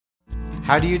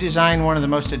How do you design one of the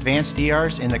most advanced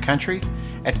ERs in the country?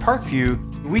 At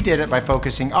Parkview, we did it by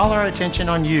focusing all our attention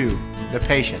on you, the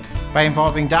patient, by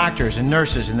involving doctors and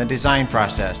nurses in the design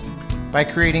process, by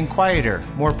creating quieter,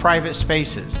 more private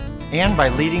spaces, and by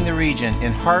leading the region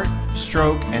in heart,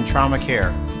 stroke, and trauma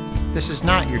care. This is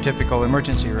not your typical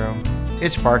emergency room.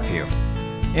 It's Parkview.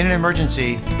 In an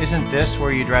emergency, isn't this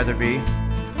where you'd rather be?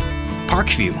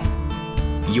 Parkview,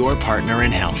 your partner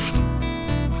in health.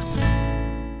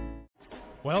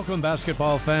 Welcome,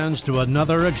 basketball fans, to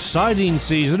another exciting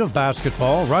season of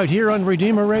basketball right here on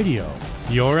Redeemer Radio.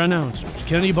 Your announcers,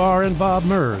 Kenny Barr and Bob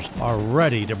Mers, are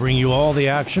ready to bring you all the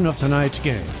action of tonight's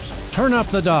games. Turn up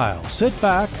the dial, sit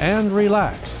back, and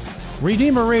relax.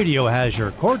 Redeemer Radio has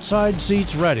your courtside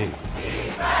seats ready.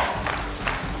 Defense!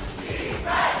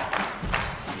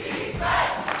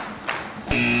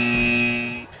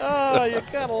 Oh, you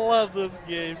gotta love this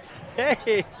game.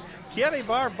 Hey, Kenny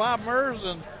Barr, Bob Mers,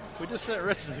 and we just sent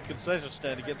Rich to the concession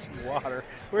stand to get some water.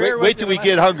 Wait till we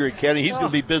get hungry, Kenny. He's going to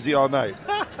be busy all night.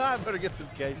 I better get some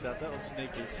case out. That was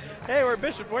sneaky. Hey, we're at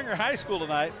Bishop Dwenger High School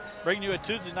tonight, bringing you a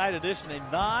Tuesday night edition, a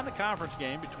non-conference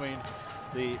game between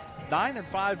the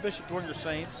 9-5 Bishop Dwenger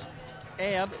Saints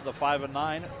and the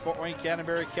 5-9 Fort Wayne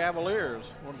Canterbury Cavaliers.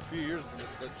 One of the few years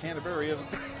that Canterbury isn't,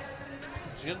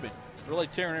 really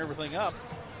tearing everything up.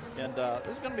 And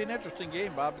this is going to be an interesting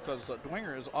game, Bob, because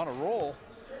Dwenger is on a roll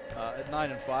at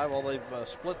 9-5. Well, they've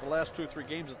split the last 2 or 3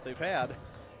 games that they've had,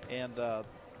 and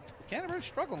Canterbury's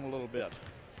struggling a little bit.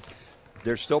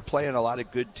 They're still playing a lot of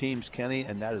good teams, Kenny,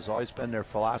 and that has always been their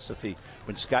philosophy.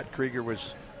 When Scott Krieger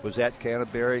was at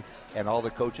Canterbury and all the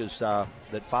coaches that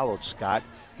followed Scott,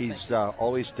 he's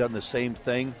always done the same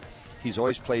thing. He's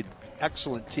always played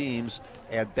excellent teams,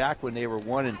 and back when they were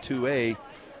 1 and 2A,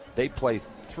 they played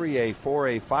 3A,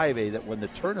 4A, 5A, that when the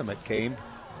tournament came,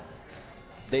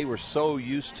 they were so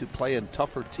used to playing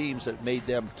tougher teams that made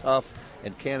them tough,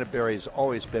 and Canterbury has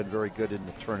always been very good in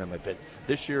the tournament. But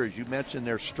this year, as you mentioned,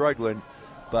 they're struggling,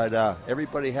 but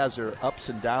everybody has their ups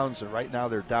and downs, and right now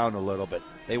they're down a little bit.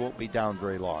 They won't be down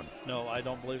very long. No, I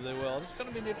don't believe they will. It's going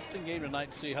to be an interesting game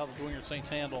tonight to see how the Dwenger Saints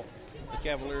handle the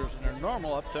Cavaliers in their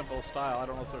normal up-tempo style. I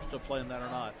don't know if they're still playing that or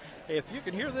not. Hey, if you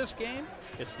can hear this game,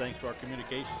 it's thanks to our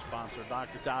communications sponsor,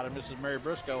 Dr. Todd and Mrs. Mary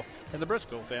Briscoe and the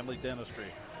Briscoe Family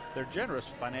Dentistry. Their generous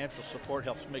financial support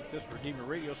helps make this Redeemer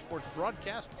Radio Sports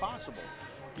broadcast possible.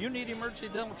 You need emergency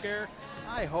dental care?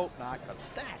 I hope not, because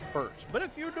that hurts. But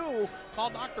if you do, call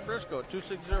Dr. Briscoe at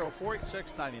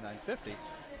 260-486-9950.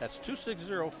 That's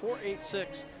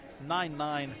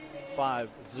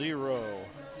 260-486-9950.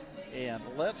 And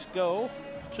let's go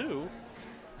to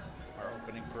our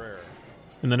opening prayer.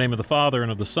 In the name of the Father,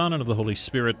 and of the Son, and of the Holy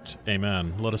Spirit,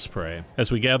 amen. Let us pray.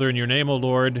 As we gather in your name, O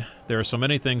Lord, there are so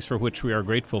many things for which we are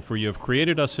grateful, for you have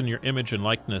created us in your image and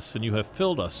likeness, and you have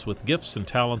filled us with gifts and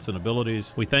talents and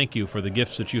abilities. We thank you for the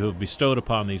gifts that you have bestowed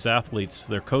upon these athletes,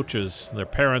 their coaches, their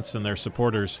parents, and their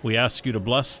supporters. We ask you to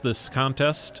bless this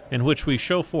contest in which we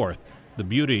show forth the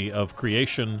beauty of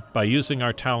creation by using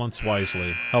our talents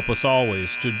wisely. Help us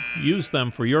always to use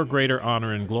them for your greater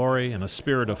honor and glory in a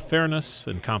spirit of fairness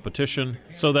and competition,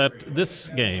 so that this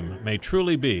game may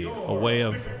truly be a way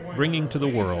of bringing to the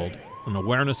world an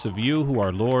awareness of you who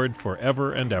are Lord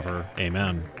forever and ever.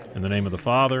 Amen. In the name of the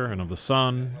Father, and of the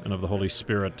Son, and of the Holy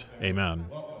Spirit. Amen.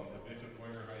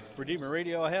 Redeemer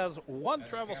Radio has one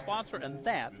travel sponsor, and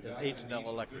that is H&L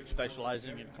Electric,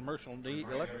 specializing in commercial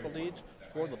electrical needs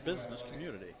for the business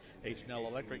community. H&L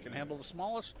Electric can handle the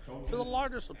smallest to the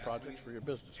largest of projects for your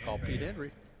business. Call Pete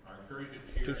Henry,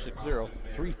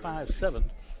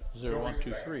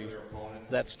 260-357-0123.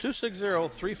 That's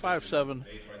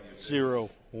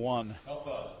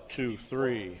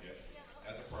 260-357-0123.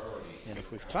 And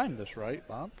if we've timed this right,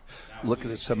 Bob?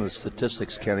 Looking at some of the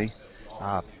statistics, Kenny,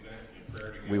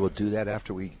 we will do that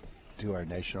after we do our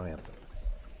national anthem.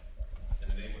 In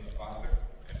the name of the Father,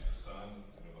 and of the Son,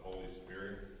 and of the Holy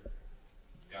Spirit.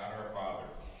 God our Father,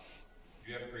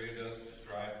 you have created us to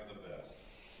strive for the best.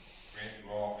 Grant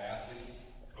to all athletes,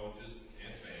 coaches,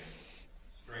 and fans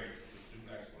strength to pursue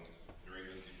excellence during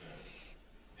this event,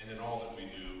 and in all that we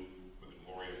do for the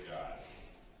glory of God.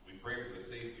 We pray for the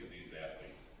safety of these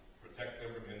athletes, protect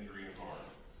them from injury and harm.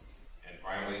 And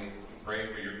finally, we pray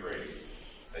for your grace,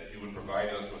 that you would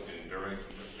provide us with the endurance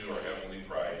to pursue our heavenly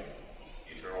prize,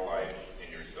 eternal life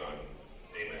in your Son.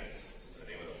 Amen. In the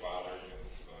name of the Father, and of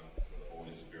the Son, and of the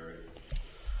Holy Spirit.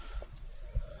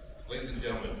 Ladies and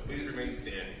gentlemen, please remain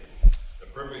standing. The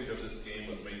privilege of this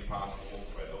game was made possible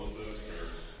by those who have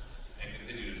served and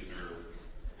continue to serve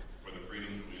for the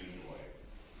freedoms we enjoy.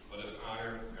 Let us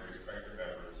honor and respect their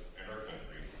efforts and our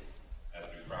country as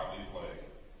we proudly play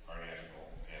our national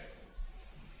anthem.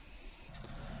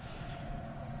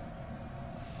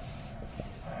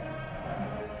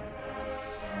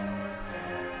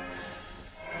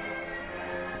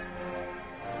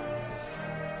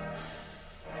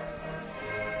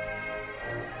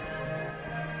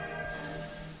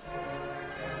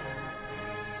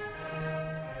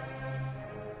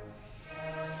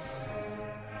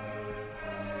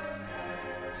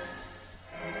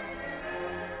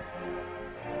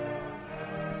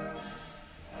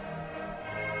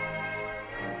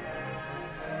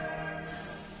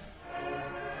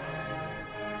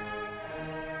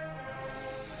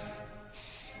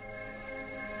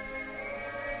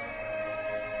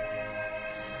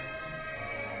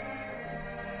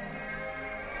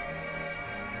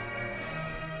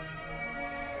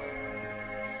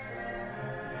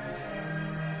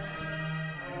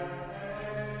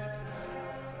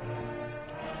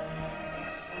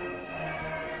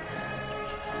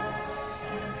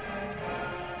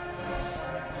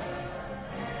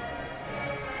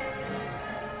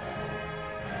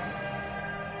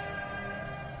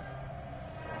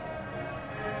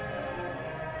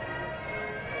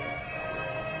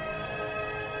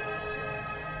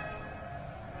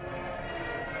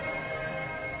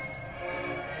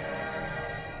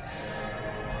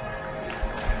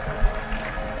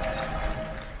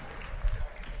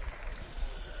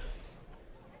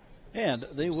 And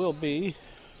they will be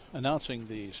announcing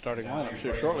the starting lineups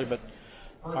here shortly, but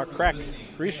our crack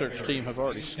research team have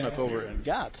already snuck over and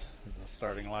got the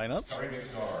starting lineups.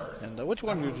 And which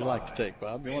one would you like to take,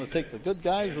 Bob? You want to take the good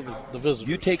guys or the visitors?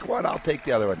 You take one, I'll take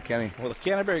the other one, Kenny. Well, the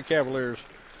Canterbury Cavaliers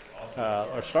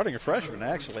are starting a freshman,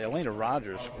 actually, Elena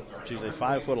Rogers. She's a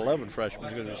 5'11"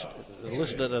 freshman who's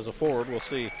listed as a forward. We'll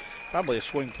see. Probably a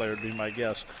swing player would be my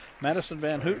guess. Madison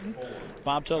Van Houten,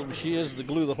 Bob tells me she is the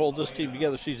glue that holds this team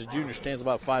together. She's a junior, stands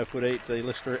about 5'8". They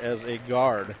list her as a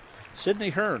guard.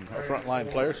 Sydney Hearn, a frontline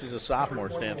player. She's a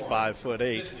sophomore, stands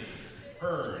 5'8".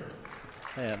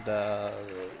 And,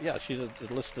 yeah, she's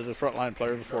listed as a frontline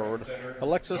player as a forward.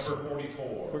 Alexis,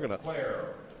 we're going to...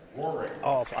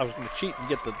 Oh, I was going to cheat and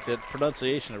get the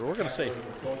pronunciation of it. We're going to say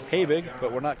Habig,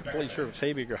 but we're not completely sure if it's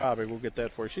Habig or Habig. We'll get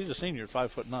that for you. She's a senior at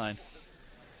 5'9".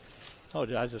 Oh,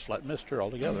 I just missed her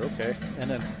altogether. Okay. And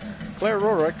then Claire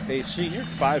Rorick, a senior,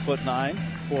 5'9",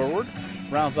 forward,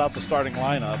 rounds out the starting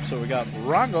lineup. So we got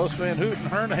Rongos, Van Houten,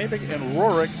 Hearn, Habig, and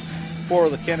Rorick for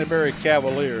the Canterbury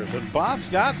Cavaliers. And Bob's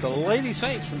got the Lady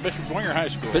Saints from Bishop Dwenger High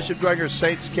School. Bishop Dwenger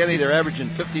Saints, Kenny, they're averaging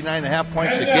 59.5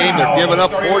 points a game. They're giving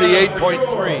up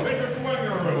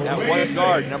 48.3. At one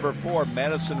guard, number 4,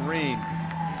 Madison Reen,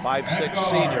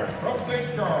 5'6", senior.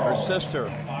 Her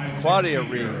sister, Claudia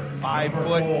Reen, 5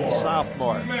 foot,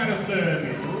 sophomore.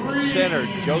 Center,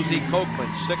 Josie Kochman,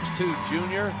 6'2",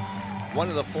 junior. One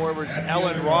of the forwards,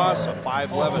 Ellen Ross, a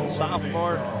 5'11"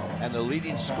 sophomore, and the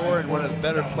leading scorer and one of the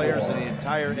better players in the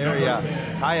entire area,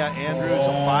 Taya Andrews,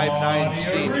 a 5'9"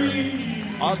 senior.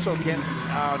 Also,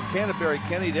 on Canterbury,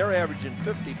 Kenny, they're averaging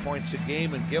 50 points a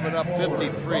game and giving up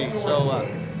 53. So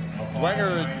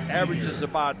Dwenger averages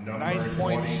about 9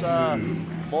 points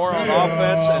more on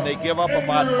offense, and they give up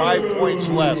about 5 points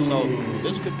less. So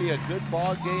this could be a good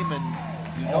ball game, and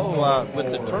you know, with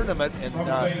the tournament and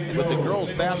with the girls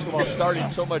basketball starting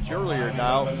so much earlier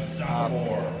now,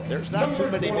 there's not too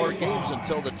many more games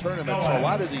until the tournament. So a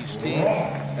lot of these teams,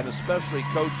 and especially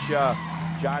Coach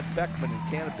John Beckman and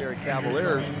Canterbury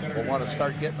Cavaliers, will want to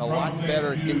start getting a lot better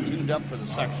and get tuned up for the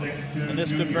sectionals. And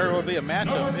this could very well be a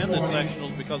matchup in the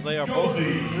sectionals because they are both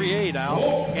 3A now.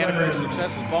 Canterbury's success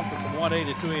is bumped from 1A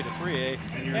to 2A to 3A,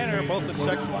 and they're both in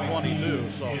sectional 22.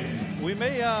 So we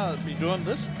may be doing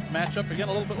this matchup again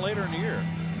a little bit later in the year.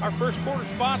 Our first quarter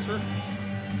sponsor,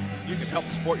 you can help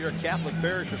support your Catholic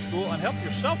parish or school and help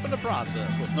yourself in the process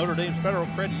with Notre Dame's Federal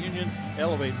Credit Union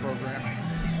Elevate program.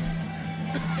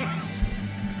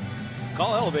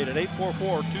 Call Elevate at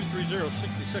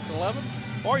 844-230-6611,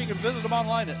 or you can visit them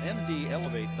online at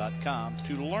ndelevate.com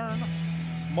to learn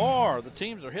more. The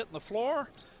teams are hitting the floor,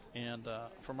 and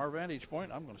from our vantage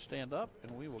point, I'm going to stand up,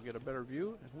 and we will get a better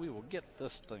view, and we will get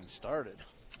this thing started.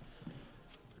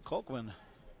 Colquhoun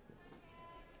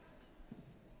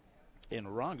and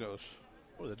Rongos.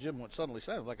 Boy, the gym went suddenly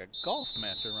sounded like a golf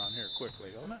match around here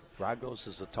quickly, doesn't it? Rongos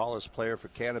is the tallest player for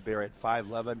Canterbury at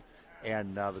 5'11",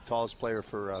 and the tallest player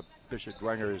for Bishop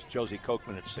Dwenger is Josie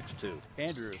Kochman at 6'2".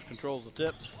 Andrews controls the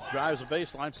tip, drives the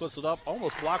baseline, puts it up,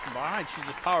 almost blocked from behind. She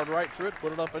just powered right through it,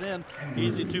 put it up and in.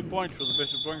 Easy 2 points for the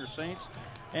Bishop Dwenger Saints.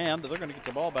 And they're going to get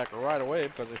the ball back right away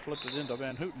because they flipped it into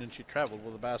Van Houten and she traveled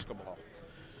with the basketball.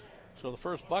 So the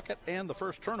first bucket and the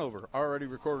first turnover already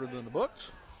recorded in the books.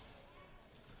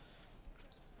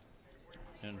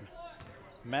 And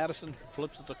Madison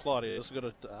flips it to Claudia. This is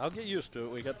gonna, I'll get used to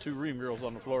it. We got two Ream girls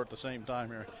on the floor at the same time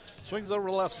here. Swings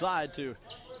over the left side to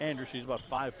Andrew. She's about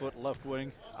 5 foot left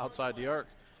wing outside the arc.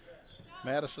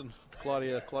 Madison,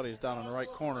 Claudia. Claudia's down in the right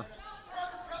corner.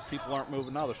 People aren't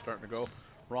moving now. They're starting to go.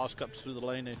 Ross cuts through the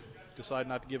lane. They decide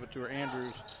not to give it to her.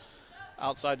 Andrews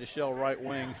outside the shell right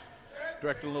wing.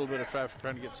 Directing a little bit of traffic,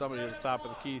 trying to get somebody to the top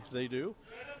of the key. They do.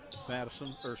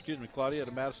 Claudia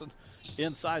to Madison.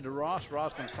 Inside to Ross.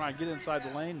 Ross going to try and get inside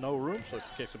the lane. No room, so she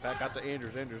kicks it back out to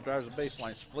Andrews. Andrews drives the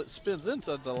baseline, spins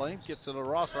inside the lane, gets it to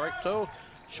Ross, right toe.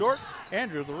 Short.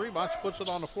 Andrews, the rebound, puts it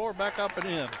on the floor, back up and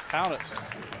in. Count it.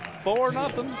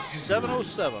 4-0,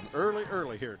 7:07.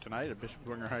 Early here tonight at Bishop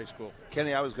Dwenger High School.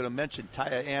 Kenny, I was going to mention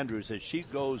Taya Andrews. As she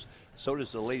goes, so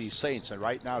does the Lady Saints. And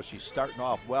right now she's starting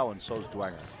off well, and so's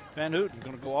Dwenger. Van Houten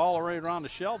going to go all the way around the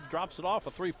shell, drops it off,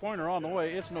 a three-pointer on the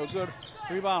way. It's no good.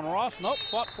 Rebound Ross. Nope,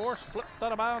 fought for, flipped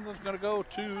out of bounds. It's going to go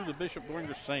to the Bishop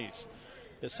Dwenger Saints.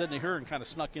 As Sydney Hearn kind of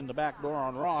snuck in the back door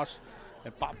on Ross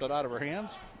and popped it out of her hands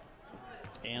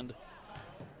and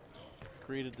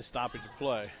created the stoppage of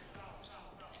play.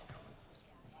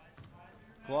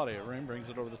 Claudia Ring brings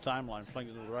it over the timeline, flings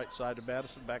it to the right side to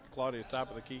Madison, back to Claudia, top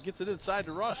of the key. Gets it inside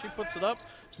to Ross. She puts it up.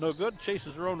 No good.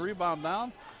 Chases her own rebound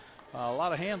down. A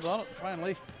lot of hands on it.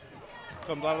 Finally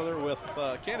comes out of there with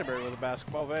Canterbury with the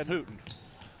basketball. Van Houten.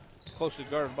 Closely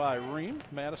guarded by Ream.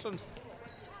 Madison.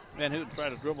 Van Houten tried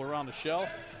to dribble around the shell.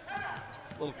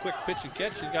 Little quick pitch and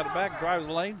catch. She's got it back. Drives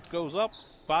the lane. Goes up.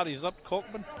 Bodies up to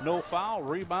Kolkman. No foul.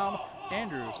 Rebound.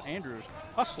 Andrews. Andrews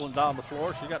hustling down the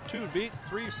floor. She's got 2 beat.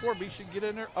 3, 4 beat. She can get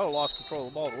in there. Oh, lost control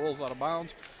of the ball. It rolls out of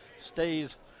bounds.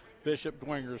 Stays Bishop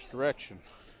Dwenger's direction.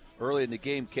 Early in the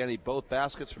game, Kenny, both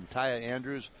baskets from Taya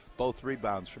Andrews, both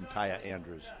rebounds from Taya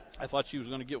Andrews. I thought she was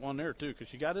going to get one there, too, because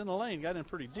she got in the lane, got in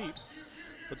pretty deep.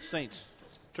 But the Saints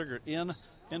triggered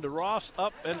into Ross,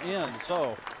 up and in.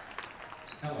 So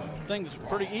things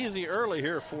pretty easy early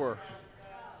here for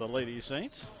the Lady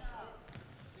Saints.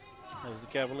 As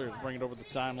the Cavaliers bring it over the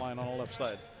timeline on the left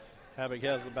side. Habig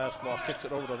has the basketball, kicks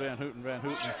it over to Van Houten. Van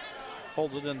Houten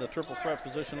holds it in the triple threat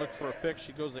position, looks for a pick.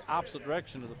 She goes the opposite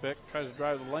direction to the pick, tries to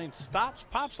drive the lane, stops,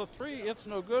 pops a 3. It's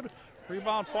no good.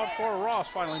 Rebound fought for Ross,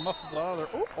 finally muscles it out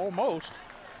of there. Oh, almost.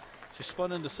 She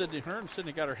spun into Sydney Hearn.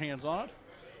 Sydney got her hands on it.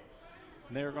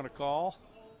 And they're going to call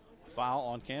a foul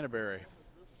on Canterbury.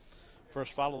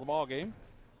 First foul of the ball game.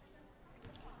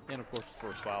 And, of course, the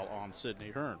first foul on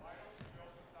Sydney Hearn.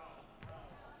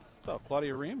 So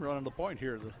Claudia Ream running the point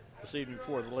here this evening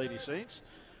for the Lady Saints.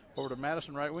 Over to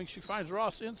Madison, right wing. She finds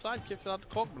Ross inside, kicks it out to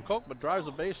Kolkman. Kolkman drives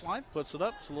the baseline, puts it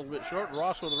up. It's a little bit short.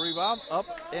 Ross with a rebound, up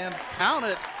and count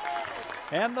it.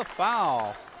 And the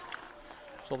foul.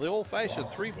 So the old-fashioned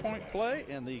 3-point play,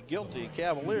 and the guilty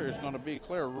Cavalier is going to be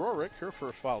Claire Rorick, her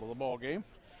first foul of the ball game,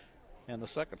 and the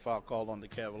second foul called on the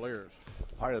Cavaliers.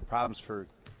 Part of the problems for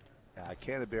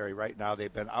Canterbury right now,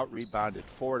 they've been out-rebounded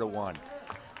 4-1.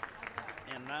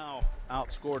 And now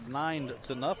outscored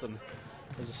 9-0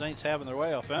 as the Saints having their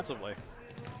way offensively.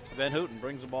 Van Houten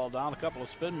brings the ball down, a couple of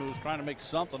spin moves, trying to make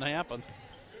something happen.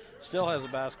 Still has the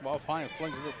basketball, finally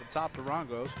flings it at the top to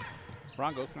Rongos.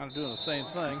 Rongos kind of doing the same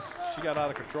thing. She got out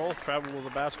of control, traveled with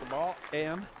the basketball,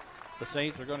 and the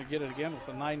Saints are going to get it again with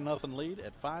a 9-0 lead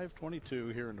at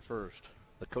 5:22 here in the first.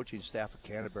 The coaching staff of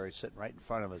Canterbury sitting right in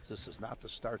front of us. This is not the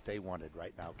start they wanted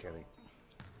right now, Kenny.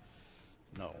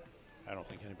 No, I don't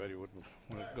think anybody would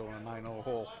want to go in a 9-0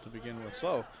 hole to begin with.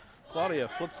 So Claudia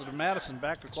flips it to Madison,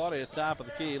 back to Claudia, top of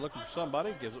the key, looking for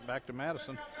somebody, gives it back to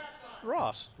Madison.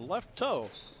 Ross, left toe,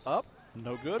 up,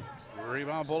 no good.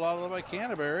 Rebound pulled out of the by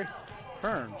Canterbury.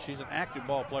 Hearn, she's an active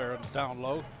ball player down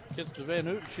low. Gets to Van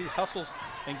Houten, she hustles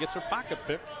and gets her pocket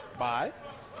picked by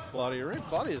Claudia Ream.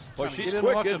 Claudia's trying to get in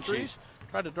quick, off the isn't she? trees.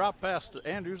 Tried to drop past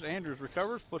Andrews. Andrews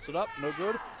recovers, puts it up, no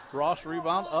good. Ross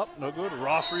rebound, up, no good.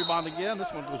 Ross rebound again.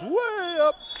 This one goes way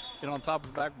up and on top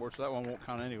of the backboard, so that one won't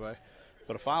count anyway.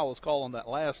 But a foul was called on that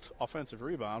last offensive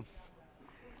rebound.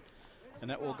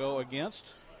 And that will go against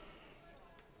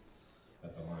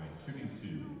At the line, shooting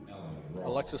 2, Ellen Ross.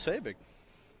 Alexis Habig.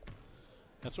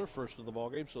 That's her first of the ball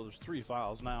game, so there's 3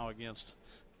 fouls now against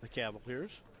the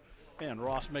Cavaliers. And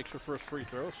Ross makes her first free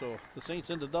throw, so the Saints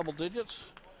into double digits.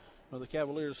 Well, the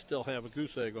Cavaliers still have a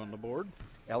goose egg on the board.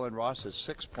 Ellen Ross has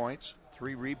 6 points,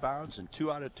 3 rebounds, and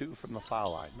 2 out of 2 from the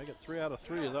foul line. Make it 3 out of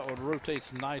 3 as that one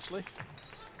rotates nicely.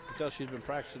 Because she's been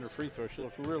practicing her free throw, she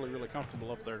looks really, really comfortable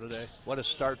up there today. What a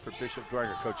start for Bishop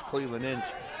Dwenger. Coach Cleveland Inch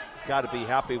has got to be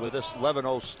happy with this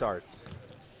 11-0 start.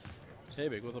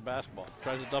 Habig with the basketball.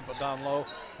 Tries to dump it down low.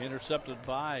 Intercepted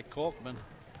by Kolkman.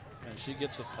 And she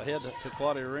gets it ahead to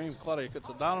Claudia Ream. Claudia gets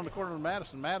it down in the corner to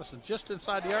Madison. Madison just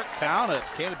inside the arc. Count it.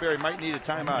 Canterbury might need a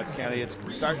timeout, Kenny. It's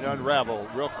starting to unravel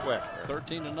real quick.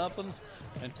 13-0.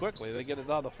 And quickly they get it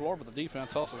on the floor, but the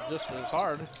defense hustles just as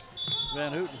hard.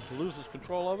 Van Houten loses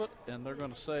control of it, and they're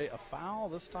going to say a foul,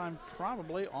 this time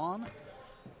probably on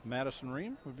Madison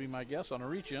Ream, would be my guess, on a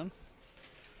reach-in.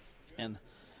 And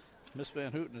Miss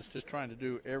Van Houten is just trying to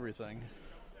do everything.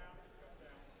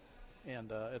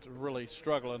 And it's really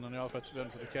struggling on the offensive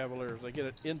end for the Cavaliers. They get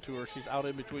it into her. She's out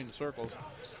in between the circles.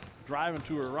 Driving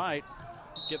to her right.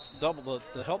 Gets double.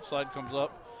 The help side comes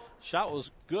up. Shot was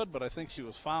good, but I think she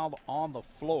was fouled on the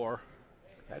floor.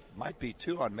 That might be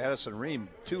 2 on Madison Ream,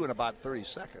 2 in about 30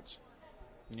 seconds.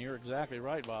 And you're exactly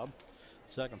right, Bob.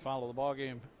 Second foul of the ball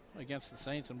game against the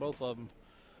Saints, and both of them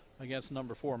against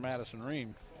number 4, Madison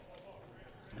Ream.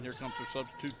 And here comes her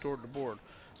substitute toward the board.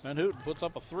 Van Houten puts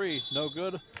up a 3, no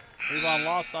good. Rebound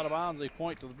lost out of bounds. They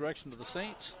point to the direction of the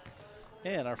Saints.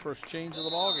 And our first change of the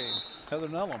ball game, Heather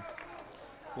Nellum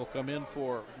will come in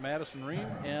for Madison Ream,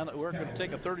 and we're going to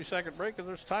take a 30-second break because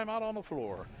there's timeout on the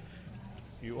floor.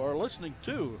 You are listening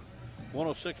to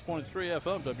 106.3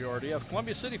 FM WRDF,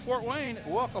 Columbia City, Fort Wayne.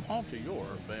 Welcome home to your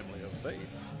family of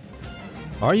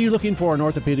faith. Are you looking for an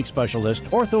orthopedic specialist?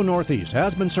 Ortho Northeast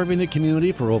has been serving the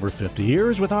community for over 50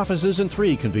 years with offices in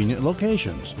 3 convenient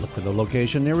locations. Look for the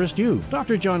location nearest you.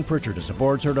 Dr. John Pritchard is a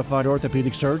board-certified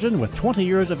orthopedic surgeon with 20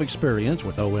 years of experience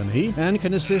with ONE and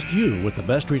can assist you with the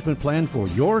best treatment plan for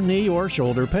your knee or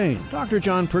shoulder pain. Dr.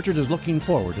 John Pritchard is looking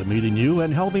forward to meeting you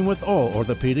and helping with all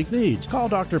orthopedic needs. Call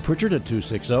Dr. Pritchard at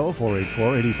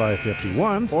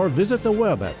 260-484-8551 or visit the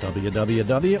web at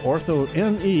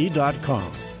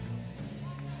www.orthone.com.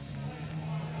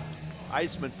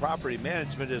 Eisman Property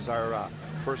Management is our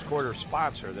first quarter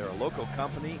sponsor. They're a local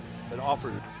company that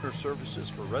offers services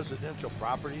for residential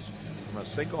properties from a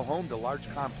single home to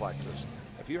large complexes.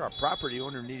 If you're a property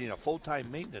owner needing a full-time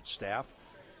maintenance staff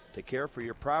to care for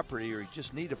your property, or you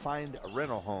just need to find a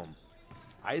rental home,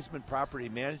 Eisman Property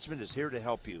Management is here to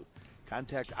help you.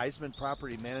 Contact Eisman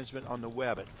Property Management on the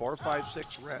web at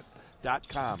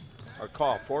 456rent.com or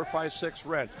call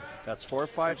 456-RENT. That's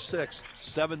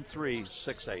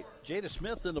 456-7368. Jada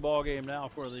Smith in the ball game now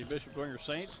for the Bishop Dwenger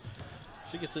Saints.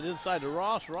 She gets it inside to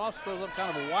Ross. Ross throws up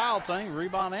kind of a wild thing.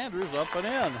 Rebound Andrews up and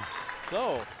in.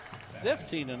 So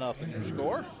 15-0 your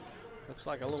score. Looks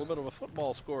like a little bit of a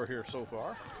football score here so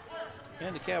far.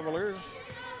 And the Cavaliers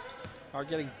are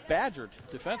getting badgered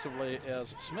defensively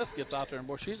as Smith gets out there. And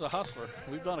boy, she's a hustler.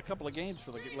 We've done a couple of games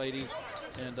for the ladies,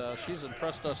 and she's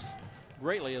impressed us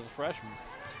greatly as a freshman.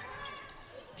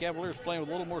 Cavaliers playing with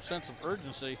a little more sense of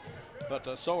urgency, but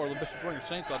so are the Bishop Dwenger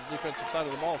Saints on the defensive side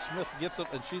of the ball. Smith gets it,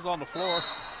 and she's on the floor.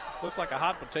 Looks like a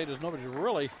hot potato. Nobody's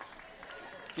really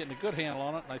getting a good handle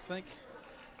on it, and I think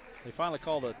they finally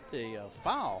called a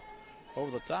foul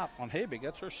over the top on Habig.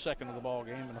 That's her second of the ball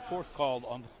game, and the fourth called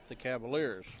on the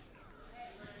Cavaliers.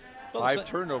 5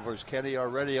 turnovers, Kenny,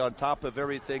 already on top of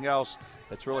everything else.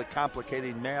 That's really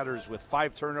complicating matters with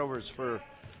 5 turnovers for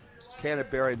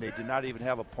Canterbury, and they do not even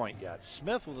have a point yet.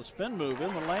 Smith with a spin move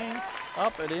in the lane,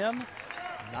 up and in.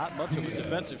 Not much of a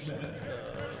defensive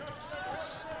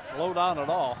slow down at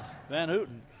all. Van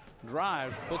Houten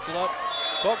drives, puts it up.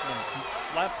 Kochman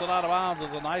slaps it out of bounds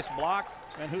as a nice block.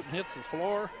 Van Houten hits the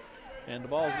floor, and the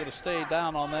ball is going to stay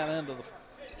down on that end of the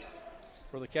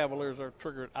where the Cavaliers are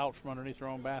triggered out from underneath their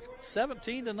own basket.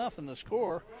 17-0 the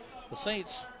score. The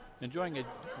Saints enjoying a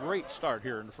great start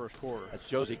here in the first quarter. That's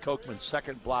Josie Kochman's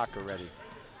second block already.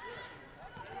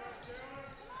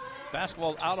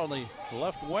 Basketball out on the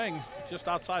left wing, just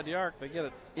outside the arc. They get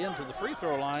it into the free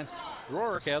throw line.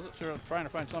 Rorick has it, trying to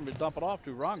find somebody to dump it off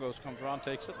to. Rongos comes around,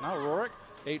 takes it. Now Rorick,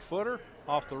 8-footer,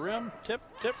 off the rim, tip.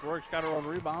 Rorick's got her on the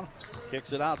rebound,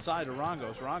 kicks it outside to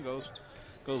Rongos. Rongos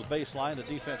goes baseline. The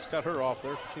defense cut her off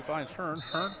there. She finds Hearn.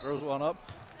 Hearn throws one up.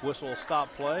 Whistle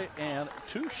stop play, and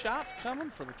 2 shots coming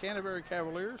for the Canterbury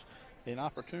Cavaliers. An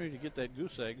opportunity to get that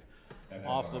goose egg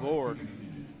off the board.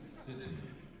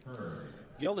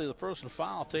 Guilty of the personal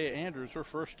foul, Taya Andrews, her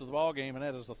first of the ball game, and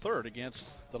that is the third against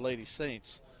the Lady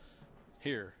Saints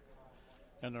here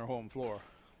in their home floor.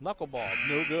 Knuckleball,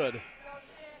 no good.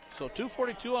 So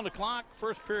 2:42 on the clock,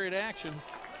 first period action.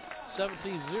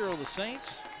 17-0 the Saints.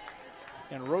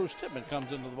 And Rose Tippman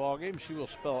comes into the ball game. She will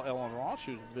spell Ellen Ross,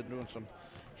 who's been doing some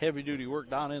heavy-duty work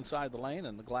down inside the lane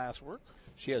and the glass work.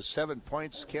 She has 7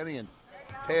 points, Kenny, and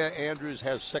Taya Andrews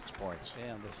has 6 points.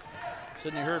 And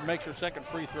Sydney Hurd makes her second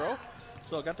free throw.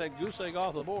 So got that goose egg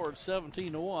off the board,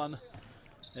 17-1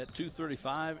 at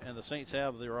 2:35, and the Saints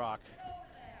have the rock.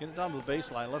 Get it down to the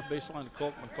baseline, left baseline to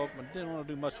Kochman. Kochman didn't want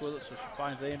to do much with it, so she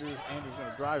finds Andrews. Andrews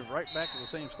going to drive right back to the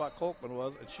same spot Kochman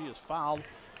was, and she is fouled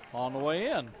on the way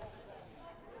in.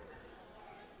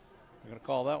 We're going to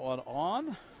call that one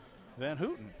on Van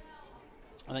Houten.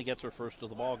 I think that's her first of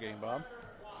the ball game, Bob.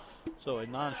 So a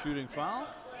non-shooting foul.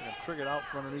 Triggered out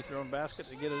from underneath their own basket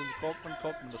to get it into Kochman.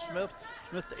 Kochman to Smith.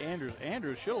 Smith to Andrews.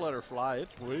 Andrews, she'll let her fly.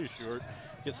 It's way short.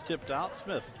 Gets tipped out.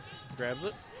 Smith grabs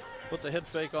it. Puts a head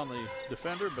fake on the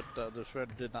defender, but the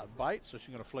defender did not bite, so she's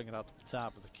going to fling it out to the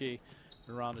top of the key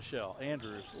and around the shell.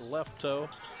 Andrews, left toe,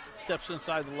 steps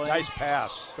inside the lane. Nice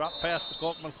pass. Drop pass to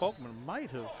Kochman. Kochman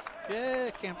might have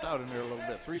camped out in there a little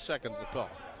bit. 3 seconds to call.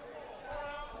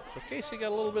 So Casey got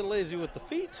a little bit lazy with the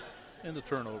feet and the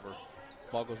turnover.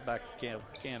 Ball goes back to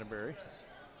Canterbury.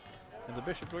 And the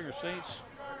Bishop Dwenger Saints,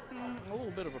 a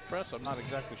little bit of a press. I'm not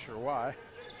exactly sure why.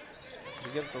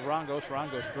 They get it to Rongos.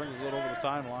 Rongos brings it over the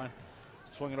timeline.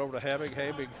 Swing it over to Habig.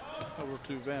 Habig over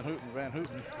to Van Houten. Van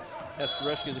Houten has to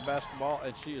rescue the basketball,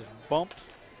 and she is bumped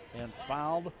and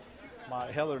fouled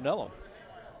by Heather Nellum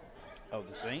of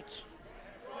the Saints.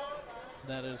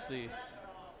 That is the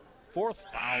 4th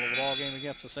foul of the ball game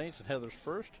against the Saints, and Heather's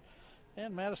first.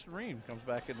 And Madison Ream comes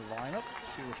back into the lineup.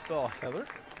 She will spell Heather.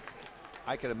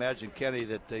 I can imagine, Kenny,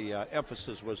 that the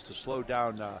emphasis was to slow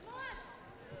down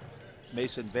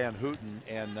Mason Van Houten,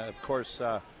 and of course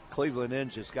Cleveland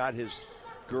Inge has got his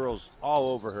girls all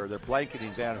over her. They're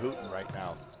blanketing Van Houten right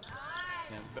now.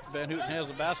 And Van Houten has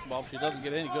the basketball. She doesn't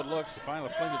get any good looks. She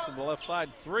finally flings it to the left side.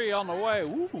 3 on the way.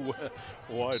 Ooh,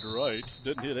 wide right.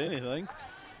 Didn't hit anything.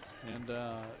 And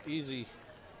easy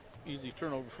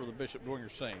turnover for the Bishop Dwenger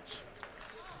Saints.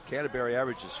 Canterbury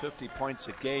averages 50 points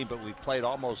a game, but we've played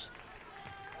almost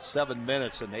 7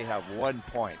 minutes, and they have 1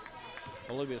 point.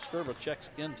 Olivia Sturba checks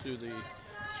into the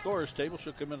scorer's table.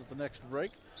 She'll come in at the next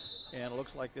break. And it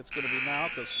looks like it's going to be now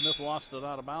because Smith lost it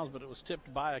out of bounds, but it was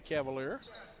tipped by a Cavalier.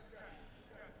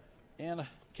 And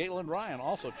Caitlin Ryan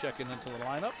also checking into the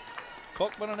lineup.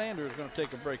 Kolkman and Andrews are going to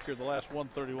take a break here, the last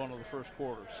 1:31 of the first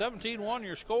quarter. 17-1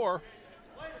 your score.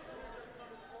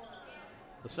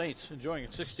 The Saints enjoying a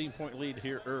 16-point lead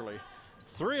here early.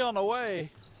 3 on the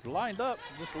way, lined up,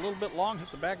 just a little bit long, hit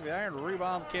the back of the iron,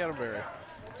 rebound Canterbury.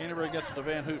 Canterbury gets it to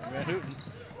Van Houten. Van Houten,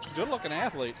 good-looking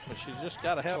athlete, but she's just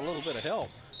got to have a little bit of help.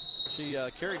 She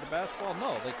carried the basketball.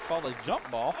 No, they called a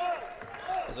jump ball,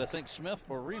 as I think Smith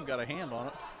or Reeve got a hand on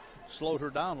it. Slowed her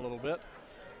down a little bit.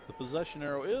 The possession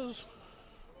arrow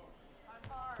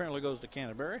apparently goes to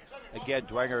Canterbury. Again,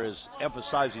 Dwenger is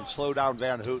emphasizing slow down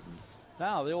Van Houten.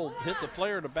 Now the old hit the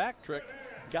player to back trick.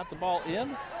 Got the ball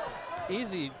in.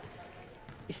 Easy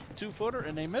 2-footer,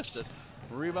 and they missed it.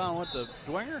 Rebound went to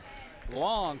Dwenger.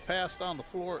 Long pass down the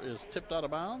floor is tipped out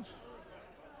of bounds.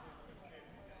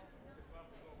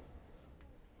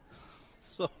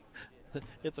 So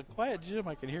it's a quiet gym.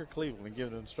 I can hear Cleveland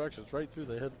giving instructions right through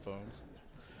the headphones.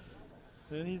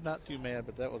 And he's not too mad,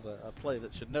 but that was a play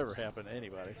that should never happen to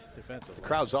anybody defensively. The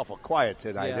crowd's awful quiet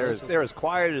tonight. Yeah, they're as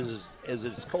quiet as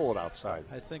it's cold outside.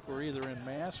 I think we're either in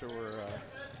Mass or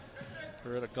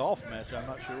we're at a golf match. I'm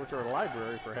not sure which, or a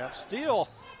library perhaps. Steal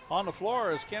on the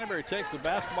floor as Canterbury takes the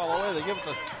basketball away. They give it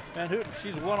to Van Houten.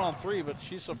 She's 1 on 3, but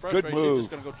she's so frustrated she's just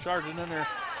going to go charging in there,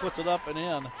 puts it up and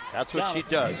in. That's what she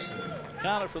does.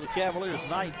 Counted for the Cavaliers,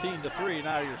 19-3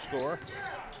 now your score.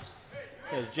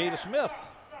 As Jada Smith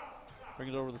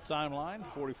brings it over the timeline,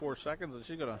 44 seconds, and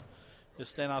she's going to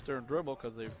just stand out there and dribble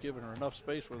because they've given her enough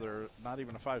space where they're not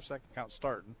even a 5-second count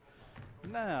starting.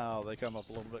 Now they come up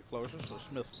a little bit closer, so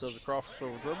Smith does a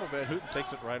crossover dribble. Van Houten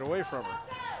takes it right away from her.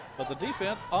 But the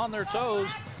defense on their toes.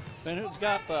 Van Houten's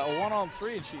got a 1 on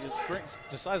 3, and she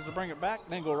decides to bring it back,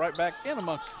 then go right back in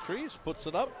amongst the trees, puts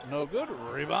it up, no good.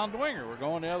 Rebound Dwenger. We're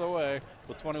going the other way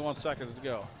with 21 seconds to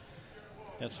go.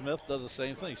 And Smith does the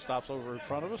same thing. Stops over in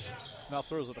front of us. Now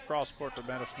throws it across court to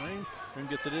Madison Ream. Ream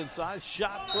gets it inside.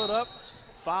 Shot put up.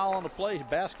 Foul on the play.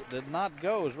 Basket did not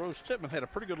go as Rose Tippman had a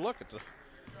pretty good look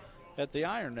at the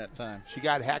iron that time. She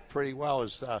got hacked pretty well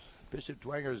as Bishop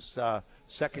Dwenger's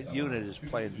second unit is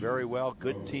playing very well.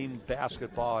 Good team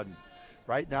basketball. And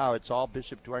right now it's all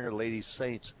Bishop Dwenger Ladies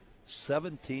Saints,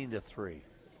 17-3.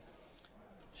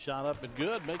 Shot up and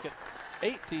good. Make it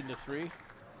 18-3.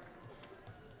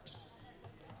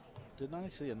 Didn't I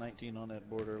see a 19 on that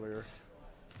board earlier?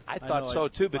 I thought so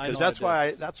too, because that's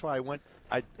why I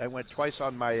went twice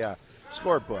on my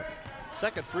scorebook.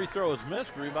 Second free throw is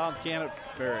missed. Rebound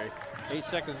Canterbury. 8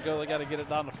 seconds ago, they got to get it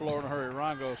down the floor in a hurry.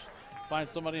 Rongos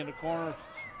finds somebody in the corner,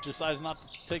 decides not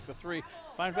to take the three.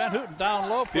 Finds Van Houten down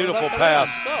low. Beautiful pass.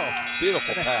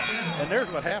 Beautiful pass. And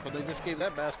there's what happened. They just gave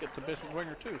that basket to Bishop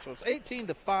Dwenger too. So it's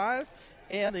 18-5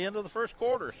 and the end of the first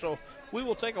quarter. So we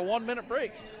will take a 1-minute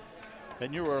break.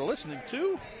 And you are listening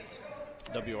to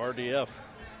WRDF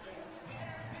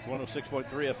 106.3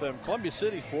 FM, Columbia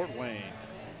City, Fort Wayne.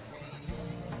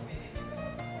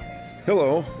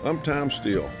 Hello, I'm Tom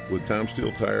Steele with Tom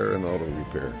Steele Tire and Auto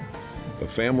Repair, a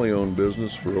family-owned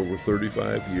business for over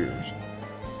 35 years.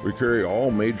 We carry all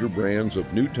major brands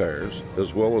of new tires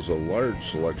as well as a large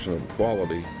selection of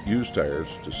quality used tires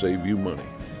to save you money.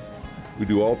 We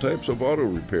do all types of auto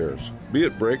repairs, be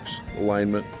it brakes,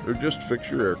 alignment, or just fix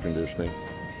your air conditioning.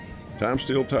 Tom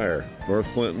Steele Tire, North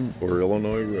Clinton or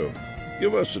Illinois Road.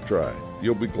 Give us a try.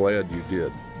 You'll be glad you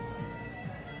did.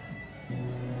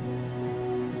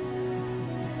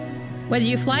 Whether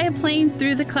you fly a plane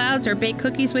through the clouds or bake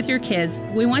cookies with your kids,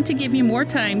 we want to give you more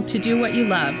time to do what you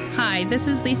love. Hi, this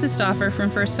is Lisa Stauffer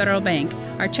from First Federal Bank.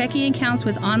 Our checking accounts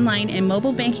with online and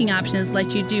mobile banking options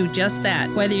let you do just that.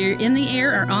 Whether you're in the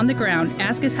air or on the ground,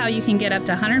 ask us how you can get up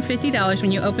to $150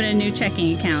 when you open a new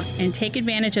checking account and take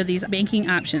advantage of these banking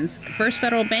options. First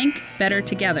Federal Bank, better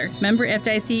together. Member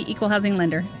FDIC, Equal Housing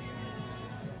Lender.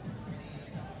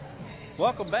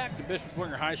 Welcome back to Bishop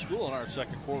Dwenger High School, and our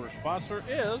second quarter sponsor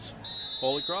is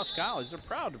Holy Cross College. They're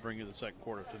proud to bring you the second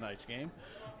quarter of tonight's game.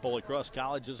 Holy Cross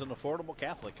College is an affordable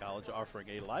Catholic college offering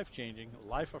a life-changing,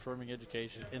 life-affirming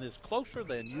education and is closer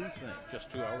than you think,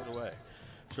 just 2 hours away.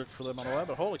 Search for them on the web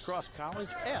at Holy Cross College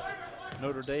at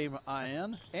Notre Dame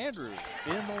IN. Andrews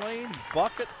in the lane,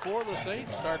 bucket for the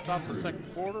Saints. Starts off the second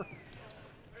quarter,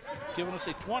 giving us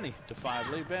a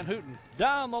 20-5 lead. Van Houten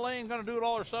down the lane, going to do it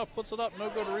all herself. Puts it up, no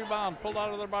good rebound. Pulled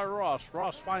out of there by Ross.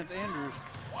 Ross finds Andrews.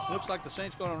 Looks like the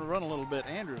Saints going to run a little bit.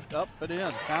 Andrews up and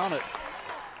in, count it.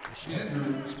 She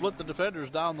split the defenders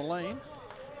down the lane.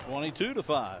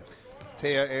 22-5.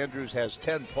 Taya Andrews has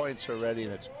 10 points already,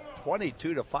 and it's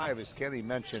 22-5, as Kenny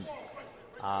mentioned.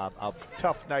 A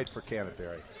tough night for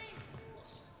Canterbury.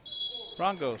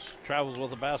 Rongos travels with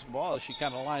the basketball as she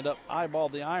kind of lined up,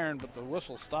 eyeballed the iron, but the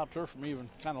whistle stopped her from even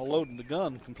kind of loading the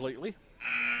gun completely.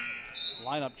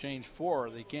 Lineup change for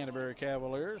the Canterbury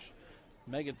Cavaliers.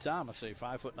 Megan Thomas, a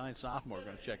 5'9" sophomore,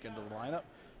 going to check into the lineup.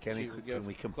 Kenny, can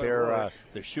we compare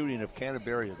the shooting of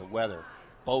Canterbury to the weather?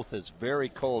 Both is very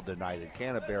cold tonight, and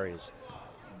Canterbury is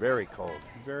very cold.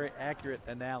 Very accurate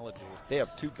analogy. They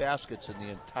have 2 baskets in the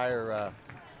entire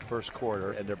first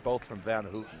quarter, and they're both from Van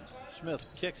Houten. Smith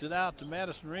kicks it out to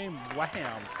Madison Ream.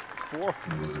 Wham! 4.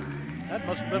 That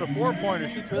must have been a 4-pointer.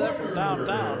 She threw that from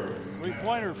downtown.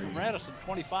 3-pointer from Madison,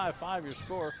 25-5 your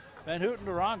score. Van Houten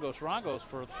to Rongos. Rongos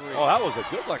for a 3. Oh, that was a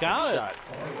good looking shot.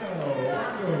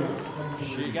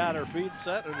 She got her feet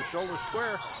set and her shoulder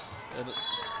square. And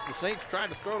the Saints tried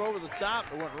to throw it over the top.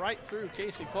 It went right through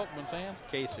Casey Kolkman's hand.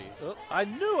 Casey. Oh, I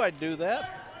knew I'd do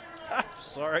that. I'm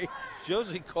sorry.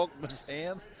 Josie Kolkman's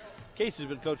hand. Casey's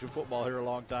been coaching football here a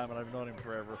long time, and I've known him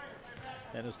forever.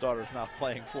 And his daughter's now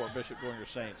playing for Bishop Dwenger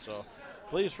Saints. So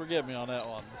please forgive me on that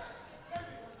one.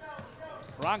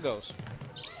 Rongos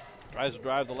tries to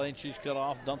drive the lane. She's cut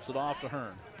off, dumps it off to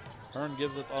Hearn. Hearn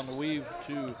gives it on the weave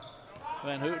to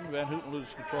Van Houten. Van Houten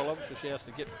loses control of it, so she has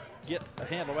to get a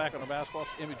handle back on the basketball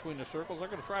in between the circles. They're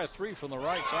going to try a 3 from the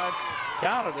right side.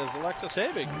 Counted as Alexis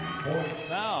Habig.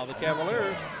 Now the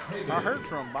Cavaliers are heard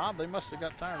from. Bob, they must have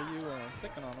got tired of you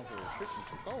picking on them for shooting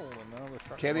so cold. And now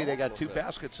they're Kenny, they got 2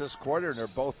 baskets this quarter, and they're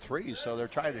both 3, so they're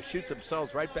trying to shoot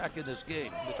themselves right back in this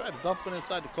game. They tried to dump it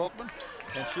inside to Kolkman,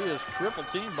 and she is triple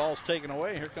team. Ball's taken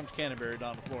away. Here comes Canterbury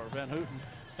down the floor. Van Houten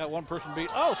got one person beat.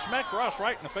 Oh, smacked Ross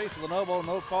right in the face with an elbow.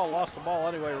 No call. Lost the ball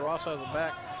anyway. Ross has it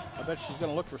back. I bet she's going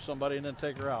to look for somebody and then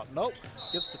take her out. Nope.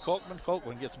 Gets to Kolkman.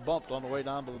 Kolkman gets bumped on the way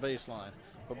down to the baseline.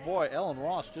 But boy, Ellen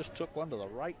Ross just took one to the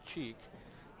right cheek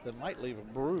that might leave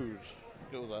a bruise.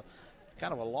 It was a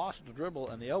kind of a lost dribble,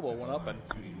 and the elbow went up and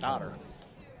got her.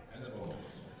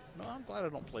 No, I'm glad I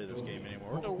don't play this game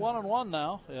anymore. They're 1-1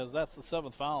 now, as that's the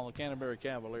 7th foul on the Canterbury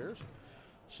Cavaliers.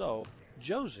 So,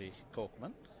 Josie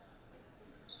Kolkman.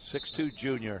 6'2"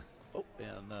 junior. Oh,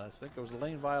 and I think it was a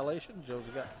lane violation.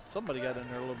 Somebody got in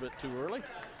there a little bit too early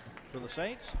for the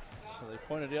Saints. So they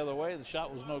pointed the other way. The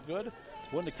shot was no good.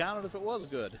 Wouldn't have counted if it was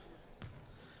good.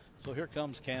 So here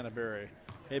comes Canterbury.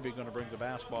 Habig going to bring the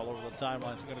basketball over the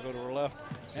timeline. She's going to go to her left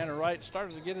and her right.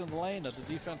 Started to get in the lane. The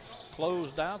defense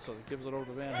closed down, so it gives it over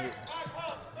to Van Houten.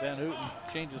 Van Houten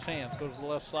changes hands, goes to the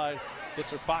left side, gets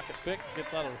her pocket picked,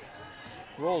 gets out of,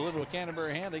 rolls into a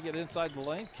Canterbury hand. They get inside the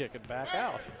lane, kick it back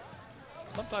out.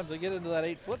 Sometimes they get into that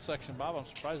 8-foot section, Bob.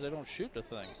 I'm surprised they don't shoot the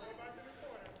thing.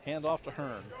 Hand off to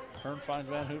Hearn. Hearn finds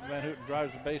Van Houten. Van Houten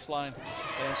drives the baseline,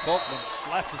 and Kolkman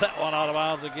slaps that one out of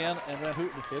bounds again, and Van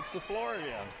Houten hits the floor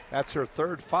again. That's her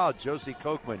 3rd foul. Josie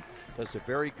Kolkman does a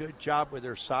very good job with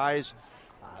her size.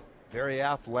 Very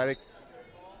athletic,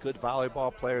 good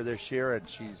volleyball player this year, and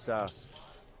she's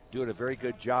doing a very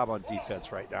good job on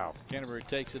defense right now. Canterbury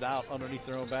takes it out underneath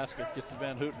their own basket, gets to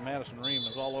Van Houten. Madison Ream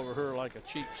is all over her like a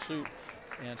cheap suit,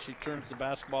 and she turns the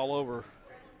basketball over.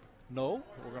 No,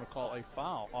 we're going to call a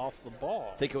foul off the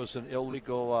ball. I think it was an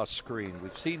illegal screen.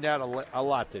 We've seen that a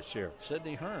lot this year.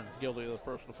 Sydney Hearn guilty of the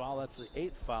personal foul. That's the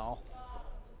 8th foul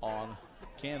on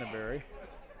Canterbury.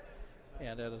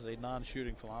 And that is a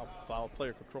non-shooting foul,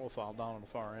 player control foul down on the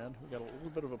far end. We got a little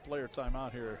bit of a player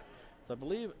timeout here. I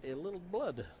believe a little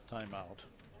blood timeout.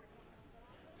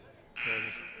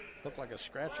 Looked like a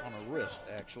scratch on a wrist,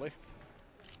 actually.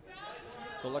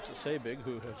 Alexis Habig,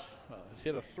 who has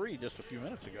hit a 3 just a few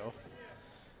minutes ago.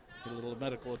 Get a little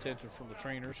medical attention from the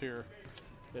trainers here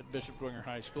at Bishop Dwenger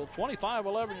High School.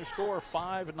 25-11 your score,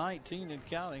 5-19 and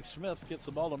counting. Smith gets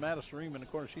the ball to Madison Ream in the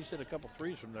corner. She's hit a couple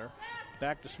 3s from there.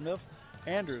 Back to Smith.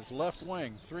 Andrews, left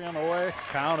wing, 3 on the way.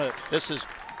 Count it. This is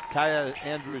Kaya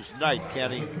Andrews' night,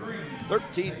 Kenny.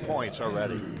 13 points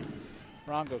already.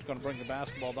 Rongo's going to bring the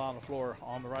basketball down the floor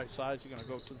on the right side. She's going to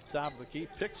go to the top of the key,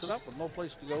 picks it up with no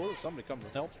place to go with it. Somebody comes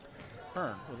and helps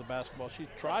Hearn with the basketball. She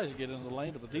tries to get into the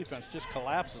lane, but the defense just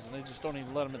collapses, and they just don't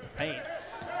even let them in the paint.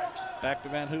 Back to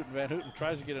Van Houten. Van Houten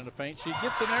tries to get into paint. She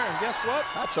gets in there, and guess what?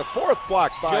 That's a fourth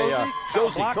block by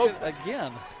Josie Copeland.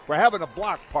 Again. We're having a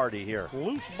block party here.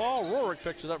 Loose ball. Rorick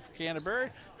picks it up for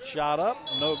Canterbury. Shot up,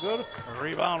 no good.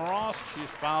 Rebound Ross. She's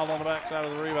fouled on the backside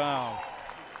of the rebound.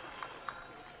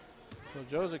 So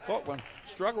Josie Copeland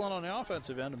struggling on the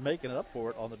offensive end and making it up for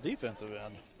it on the defensive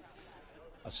end.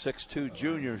 A 6'2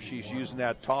 junior. She's using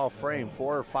that tall frame,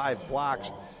 4 or 5 blocks.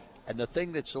 And the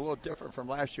thing that's a little different from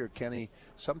last year, Kenny,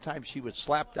 sometimes she would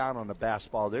slap down on the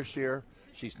basketball. This year,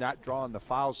 she's not drawing the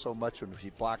fouls so much when she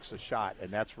blocks a shot,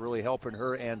 and that's really helping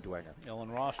her and Dwenger.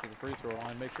 Ellen Ross to the free throw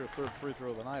line. Makes her third free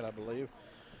throw of the night, I believe.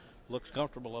 Looks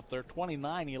comfortable up there.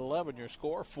 29-11 your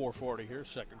score. 4:40 here,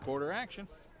 second quarter action.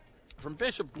 From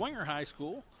Bishop Dwenger High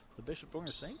School, the Bishop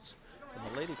Dwenger Saints, and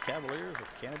the Lady Cavaliers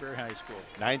of Canterbury High School.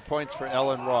 9 points for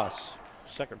Ellen Ross.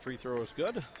 Second free throw is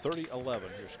good. 30-11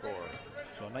 your score.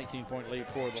 So a 19-point lead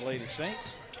for the Lady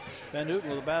Saints. Van Houten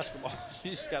with the basketball.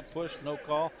 She's got pushed, no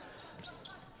call.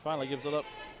 Finally gives it up.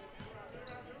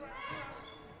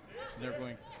 And they're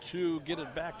going to get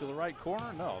it back to the right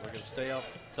corner. No, they're going to stay up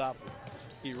top.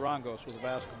 Rongos with the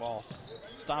basketball.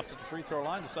 Stopped at the free throw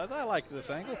line. Decides, I like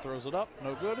this angle. Throws it up.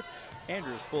 No good.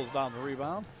 Andrews pulls down the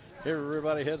rebound.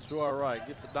 Everybody heads to our right.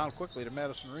 Gets it down quickly to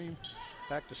Madison Ream.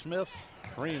 Back to Smith.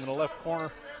 Ream in the left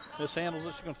corner. Mishandles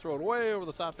it. She's going to throw it way over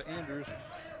the top to Andrews.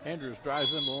 Andrews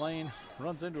drives into the lane,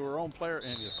 runs into her own player,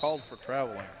 and is called for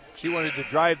traveling. She wanted to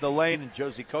drive the lane, and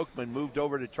Josie Kochman moved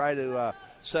over to try to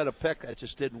set a pick. That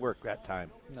just didn't work that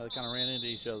time. They kind of ran into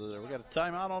each other there. We got a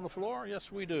timeout on the floor?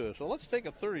 Yes, we do. So let's take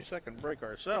a 30-second break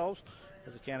ourselves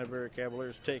as the Canterbury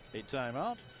Cavaliers take a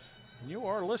timeout. And you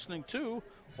are listening to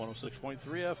 106.3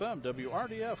 FM,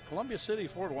 WRDF, Columbia City,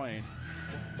 Fort Wayne.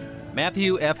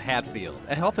 Matthew F. Hatfield,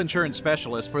 a health insurance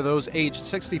specialist for those aged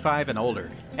 65 and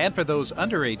older, and for those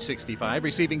under age 65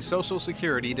 receiving Social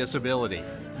Security disability.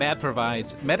 Matt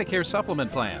provides Medicare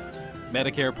supplement plans,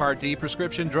 Medicare Part D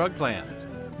prescription drug plans,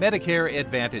 Medicare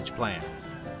Advantage plans,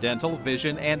 dental,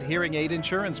 vision, and hearing aid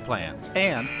insurance plans,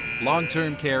 and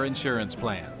long-term care insurance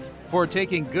plans. For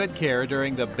taking good care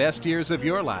during the best years of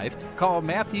your life, call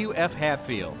Matthew F.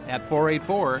 Hatfield at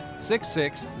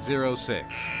 484-6606.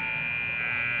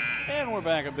 And we're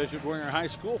back at Bishop Dwenger High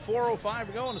School. 4:05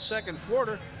 to go in the second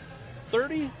quarter.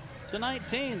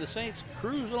 30-19. The Saints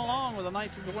cruising along with a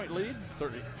 19-point lead.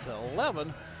 30-11.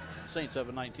 The Saints have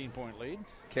a 19-point lead.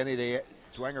 Kenny,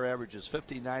 Dwenger averages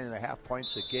 59.5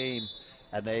 points a game,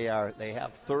 and they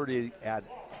have 30 and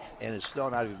it's still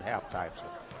not even halftime. So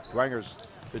Dwenger's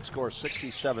could score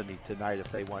 60-70 tonight if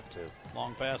they want to.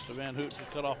 Long pass to Van Houten,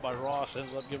 cut off by Ross,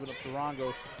 ends up giving it up to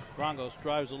Rongos. Rongos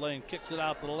drives the lane, kicks it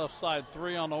out to the left side,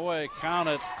 3 on the way, count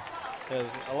it, as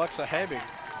Alexa Habig.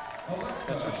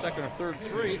 That's her second or third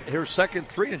three. Her second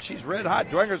three, and she's red hot.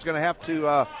 Dwenger's going to have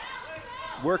to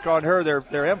work on her.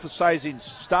 They're emphasizing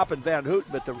stopping Van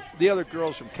Houten, but the other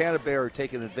girls from Canterbury are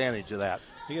taking advantage of that.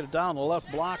 You get it down the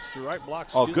left block, the right block,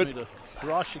 good. To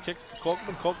Ross. She kicks to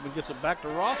Kochman. Kochman gets it back to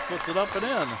Ross, puts it up and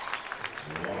in.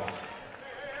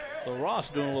 So Ross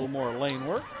doing a little more lane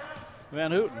work. Van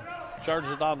Houten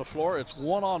charges it down the floor. It's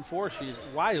 1-on-4. She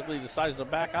wisely decides to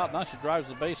back out. Now she drives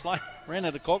the baseline. Ran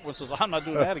into Kochman, says, I'm not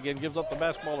doing that again. Gives up the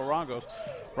basketball to Rongos.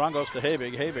 Rongos to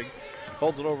Habig. Habig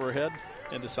holds it over her head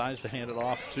and decides to hand it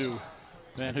off to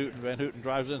Van Houten. Van Houten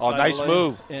drives inside. Oh, nice the lane,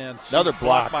 move. And another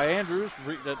block by Andrews.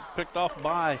 That picked off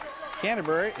by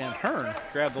Canterbury, and Hearn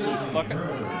grabbed the loose bucket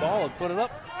ball and put it up.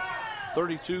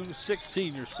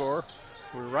 32-16 your score.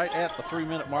 We're right at the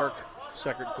 3-minute mark,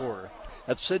 second quarter.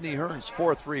 That's Sydney Hearn's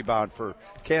fourth rebound for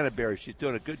Canterbury. She's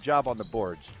doing a good job on the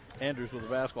boards. Andrews with the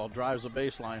basketball, drives the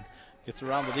baseline, gets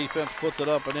around the defense, puts it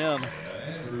up and in.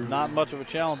 Not much of a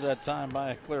challenge that time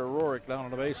by Claire Rorick down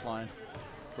on the baseline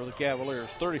for the Cavaliers.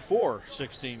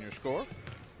 34-16 your score.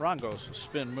 Rongos,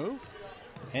 spin move,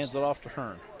 hands it off to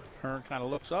Hearn. Hearn kind of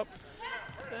looks up,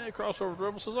 crossover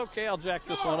dribble, says, okay, I'll jack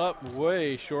this one up.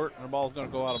 Way short, and the ball's going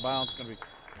to go out of bounds. It's going to be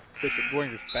Bishop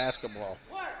Dwenger's basketball.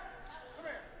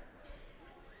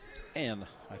 And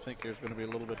I think there's going to be a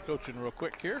little bit of coaching real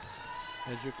quick here.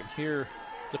 As you can hear,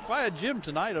 it's a quiet gym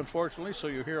tonight, unfortunately, so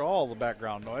you hear all the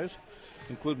background noise,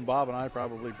 including Bob and I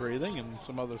probably breathing and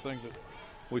some other things that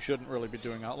we shouldn't really be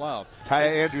doing out loud.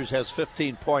 Taya Andrews has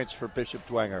 15 points for Bishop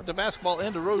Dwenger. The basketball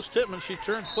into Rose Tittman. She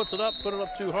turns, puts it up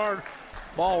too hard.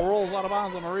 Ball rolls out of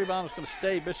bounds on the rebound. It's going to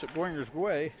stay Bishop Dwenger's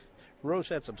way. Rose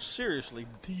had some seriously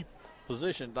deep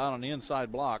position down on the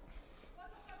inside block.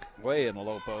 Way in the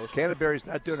low post. Canterbury's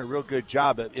not doing a real good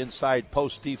job at inside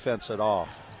post defense at all.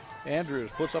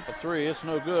 Andrews puts up a three. It's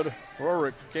no good.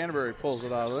 Rorick, Canterbury pulls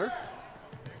it out of there.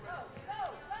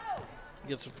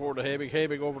 Gets it forward to Habig.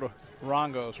 Habig over to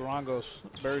Rongos. Rongos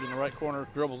buried in the right corner,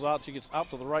 dribbles out. She gets out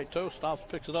to the right toe, stops,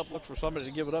 picks it up, looks for somebody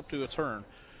to give it up to. It's Hearn.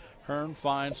 Hearn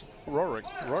finds Rorick.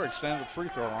 Rorick stands at the free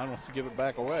throw line, wants to give it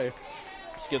back away.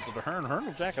 Just gives it to Hearn. Hearn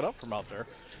will jack it up from out there.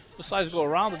 Decides to go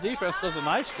around the defense, does a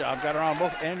nice job. Got around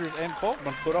both Andrews and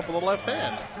Coltman, put up with the left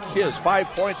hand. She has 5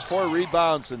 points, 4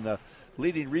 rebounds, and the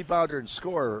leading rebounder and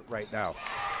scorer right now.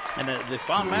 And they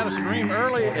found Madison Ream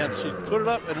early, and she put it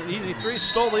up in an easy three,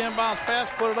 stole the inbounds pass,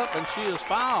 put it up, and she is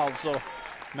fouled. So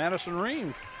Madison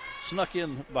Ream snuck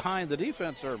in behind the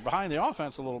defense, or behind the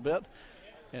offense a little bit,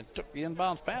 and took the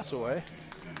inbounds pass away.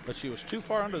 But she was too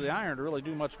far under the iron to really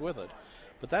do much with it.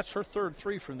 But that's her third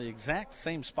three from the exact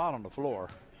same spot on the floor.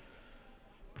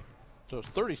 So it's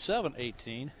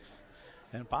 37-18,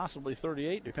 and possibly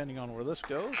 38, depending on where this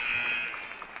goes.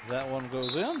 That one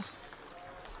goes in.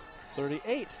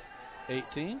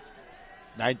 38-18.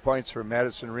 9 points for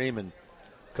Madison Ream, and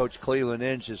Coach Cleveland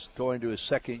Inge is going to his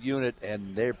second unit,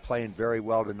 and they're playing very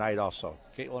well tonight also.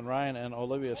 Caitlin Ryan and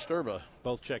Olivia Sturba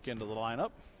both check into the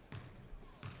lineup.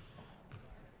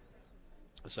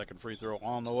 The second free throw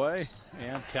on the way,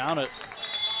 and count it.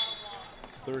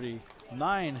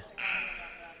 39-18,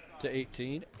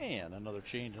 and another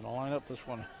change in the lineup. This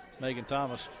one, Megan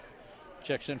Thomas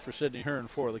checks in for Sydney Hearn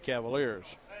for the Cavaliers.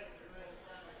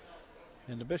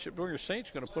 And the Bishop Dwenger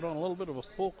Saints going to put on a little bit of a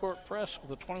full court press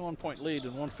with a 21-point lead in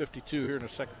 152 here in the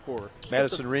second quarter.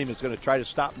 Madison Ream is going to try to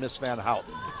stop Miss Van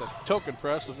Houten. It's a token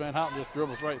press as Van Houten just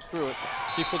dribbles right through it.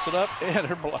 She puts it up, and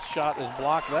her shot is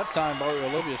blocked that time by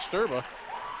Olivia Sturba.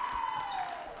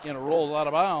 And it rolls out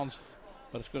of bounds,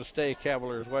 but it's going to stay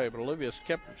Cavaliers' way. But Olivia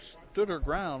stood her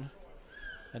ground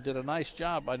and did a nice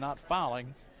job by not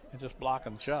fouling and just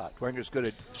blocking the shot. Dwenger's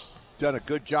done a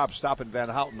good job stopping Van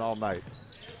Houten all night.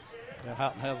 Van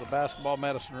Houten has the basketball.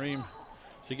 Madison Ream,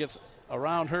 she gets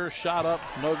around her, shot up,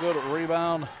 no good.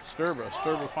 Rebound, Sturba.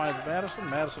 Sturba finds Madison.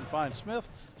 Madison finds Smith.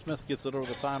 Smith gets it over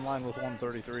the timeline with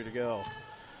 1:33 to go.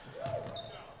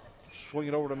 Swing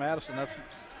it over to Madison. That's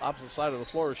opposite side of the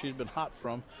floor she's been hot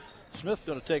from. Smith's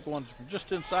going to take one from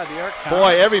just inside the arc.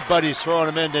 Boy, everybody's throwing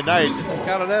them in tonight.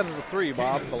 Counted that as a three,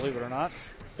 Bob, believe it or not.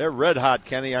 They're red hot,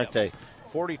 Kenny, aren't they?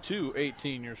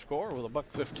 42-18 your score with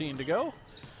 $1:15 to go.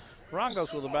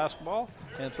 Rongos with the basketball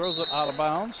and throws it out of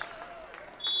bounds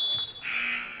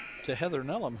to Heather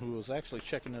Nellum, who was actually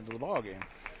checking into the ball game.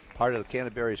 Part of the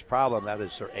Canterbury's problem, that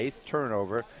is their 8th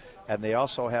turnover, and they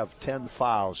also have 10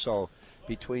 fouls. So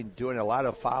between doing a lot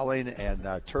of fouling and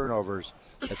turnovers,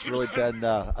 it's really been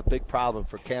a big problem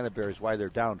for Canterbury's, why they're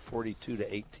down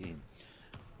 42-18.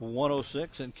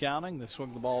 106 and counting. They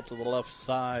swing the ball to the left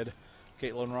side.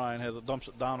 Caitlin Ryan dumps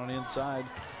it down on the inside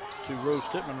to Rose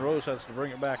Tittman. Rose has to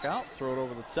bring it back out, throw it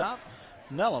over the top.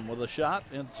 Nellum with a shot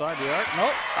inside the arc.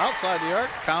 Nope, outside the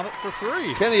arc. Count it for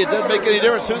three. Kenny, it doesn't make any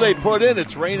difference who they put in.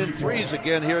 It's raining threes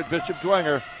again here at Bishop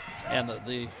Dwenger. And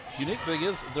the unique thing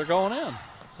is they're going in.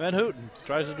 Van Houten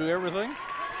tries to do everything.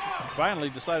 Finally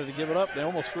decided to give it up. They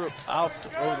almost threw it out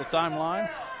over the timeline.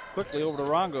 Quickly over to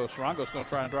Rongos. Rongos going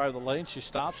to try and drive the lane. She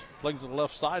stops, flings to the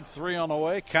left side. Three on the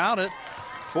way. Count it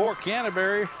for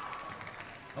Canterbury.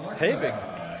 Habig.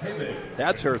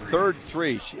 That's her third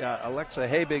three. Alexa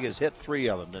Habig has hit 3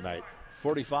 of them tonight.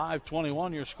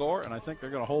 45-21 your score, and I think they're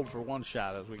going to hold for one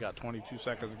shot as we got 22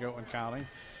 seconds to go and counting.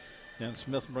 And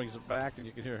Smith brings it back, and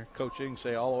you can hear Coach Ing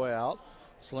say all the way out.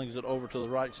 Slings it over to the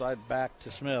right side, back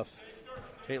to Smith.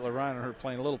 Caitlin Ryan and her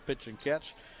playing a little pitch and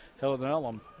catch. Helen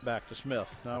Ellum back to Smith.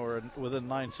 Now we're within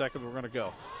 9 seconds. We're going to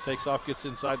go. Takes off, gets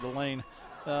inside the lane.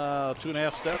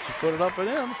 2.5 steps to put it up and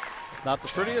in. Not the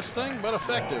prettiest thing, but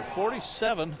effective.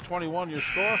 47-21 your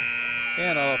score.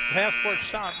 And a half-court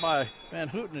shot by Van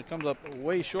Houten. It comes up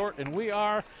way short, and we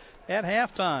are at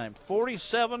halftime.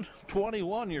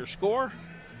 47-21 your score.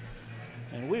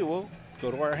 And we will go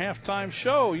to our halftime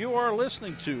show. You are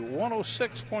listening to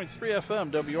 106.3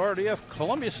 FM WRDF,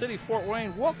 Columbia City, Fort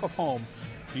Wayne. Welcome home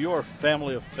to your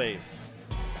family of faith.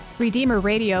 Redeemer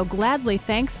Radio gladly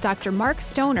thanks Dr. Mark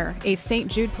Stoner, a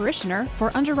St. Jude parishioner, for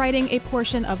underwriting a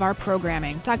portion of our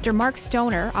programming. Dr. Mark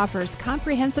Stoner offers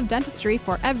comprehensive dentistry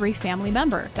for every family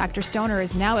member. Dr. Stoner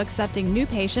is now accepting new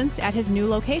patients at his new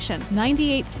location,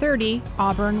 9830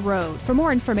 Auburn Road. For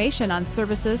more information on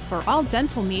services for all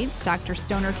dental needs, Dr.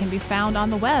 Stoner can be found on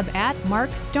the web at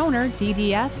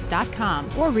markstonerdds.com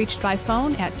or reached by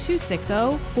phone at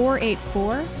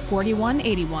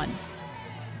 260-484-4181.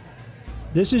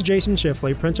 This is Jason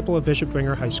Schiffley, principal of Bishop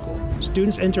Dwenger High School.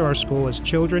 Students enter our school as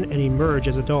children and emerge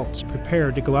as adults,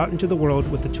 prepared to go out into the world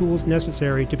with the tools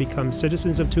necessary to become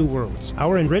citizens of two worlds.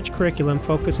 Our enriched curriculum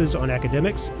focuses on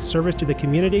academics, service to the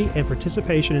community, and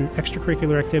participation in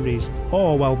extracurricular activities,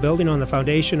 all while building on the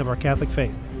foundation of our Catholic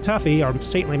faith. Tuffy, our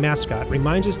saintly mascot,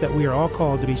 reminds us that we are all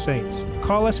called to be saints.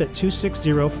 Call us at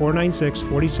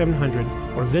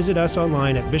 260-496-4700 or visit us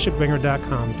online at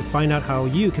bishopdwenger.com to find out how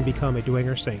you can become a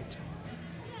Dwenger saint.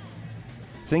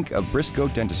 Think of Briscoe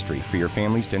Dentistry for your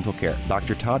family's dental care.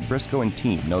 Dr. Todd Briscoe and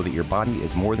team know that your body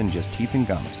is more than just teeth and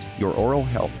gums. Your oral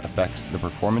health affects the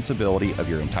performance ability of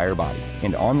your entire body.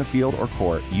 And on the field or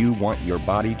court, you want your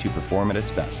body to perform at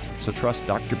its best. So trust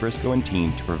Dr. Briscoe and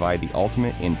team to provide the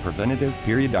ultimate in preventative,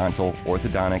 periodontal,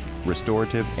 orthodontic,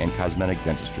 restorative, and cosmetic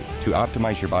dentistry. To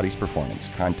optimize your body's performance,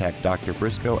 contact Dr.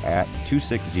 Briscoe at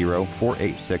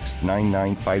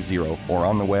 260-486-9950 or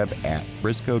on the web at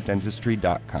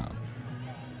briscoedentistry.com.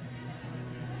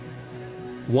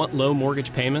 Want low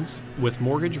mortgage payments? With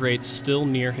mortgage rates still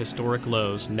near historic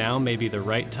lows, now may be the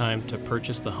right time to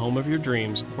purchase the home of your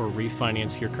dreams or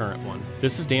refinance your current one.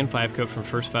 This is Dan Fivecoat from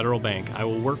First Federal Bank. I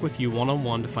will work with you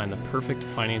one-on-one to find the perfect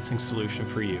financing solution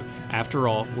for you. After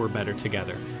all, we're better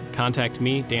together. Contact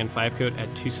me, Dan Fivecoat, at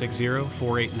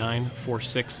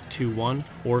 260-489-4621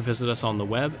 or visit us on the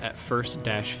web at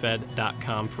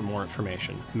first-fed.com for more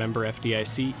information. Member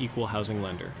FDIC, Equal Housing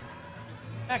Lender.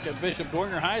 Back at Bishop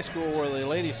Dwenger High School, where the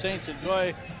Lady Saints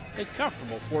enjoy a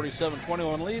comfortable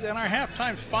 47-21 lead, and our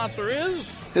halftime sponsor is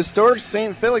Historic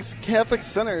St. Felix Catholic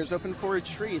Center is open for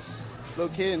retreats,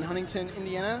 located in Huntington,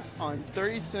 Indiana, on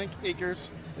 36 acres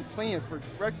with plenty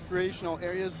of recreational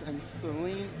areas and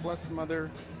Celine Blessed Mother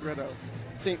grotto.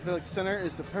 St. Felix Center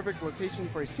is the perfect location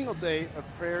for a single day of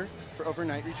prayer for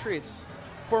overnight retreats.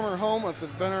 Former home of the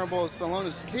Venerable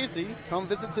Salonis Casey, come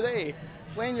visit today.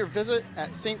 Plan your visit at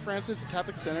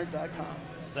stfranciscatholiccenter.com.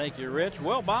 Thank you, Rich.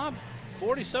 Well, Bob,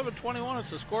 47-21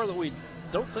 is a score that we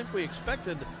don't think we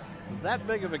expected that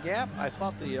big of a gap. I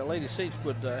thought the Lady Saints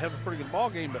would have a pretty good ball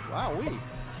game, but wow,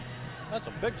 that's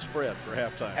a big spread for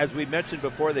halftime. As we mentioned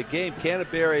before the game,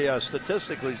 Canterbury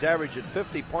statistically is averaging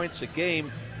 50 points a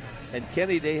game, and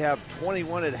Kenny, they have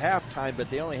 21 at halftime, but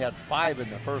they only had 5 in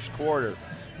the first quarter.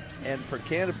 And for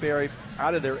Canterbury,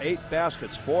 out of their 8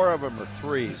 baskets, 4 of them are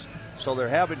threes. So they're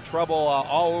having trouble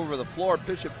all over the floor.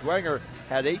 Bishop Dwenger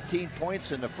had 18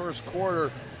 points in the first quarter,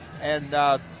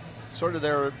 and sort of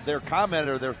their comment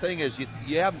or their thing is you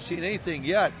haven't seen anything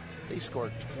yet. They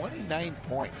scored 29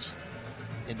 points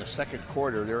in the second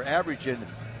quarter. They're averaging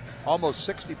almost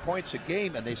 60 points a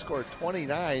game, and they scored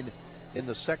 29 in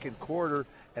the second quarter.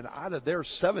 And out of their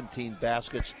 17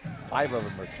 baskets, 5 of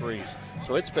them are threes.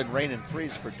 So it's been raining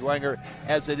threes for Dwenger,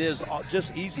 as it is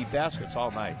just easy baskets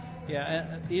all night.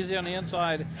 Yeah, easy on the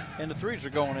inside, and the threes are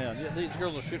going in. These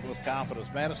girls are shooting with confidence.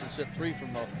 Madison's hit 3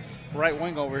 from the right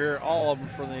wing over here, all of them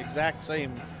from the exact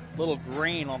same little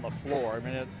green on the floor. I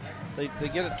mean, they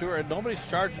get it to her, and nobody's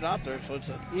charging out there, so it's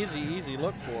an easy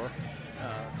look for her.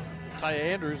 Taya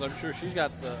Andrews, I'm sure she's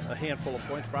got a handful of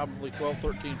points, probably 12,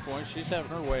 13 points. She's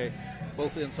having her way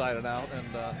both inside and out,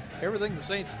 and everything the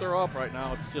Saints throw up right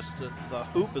now, it's just the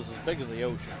hoop is as big as the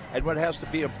ocean. And what has to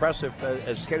be impressive,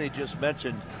 as Kenny just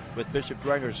mentioned, with Bishop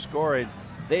Dwenger's scoring,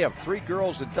 they have 3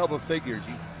 girls in double figures.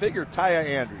 You figure Taya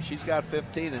Andrews, she's got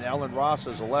 15, and Ellen Ross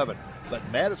is 11, but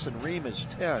Madison Ream is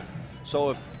 10. So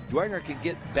if Dwenger can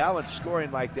get balanced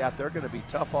scoring like that, they're going to be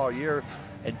tough all year.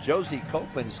 And Josie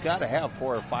Copeland's got to have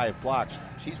 4 or 5 blocks.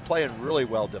 She's playing really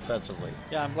well defensively.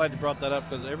 Yeah, I'm glad you brought that up,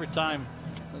 because every time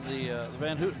the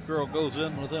Van Houten girl goes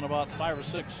in within about 5 or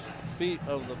 6 feet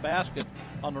of the basket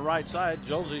on the right side,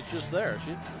 Josie's just there.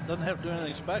 She doesn't have to do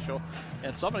anything special.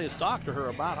 And somebody has talked to her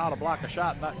about how to block a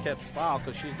shot and not catch a foul,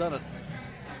 because she's done it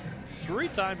 3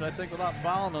 times, I think, without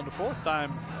fouling. And the 4th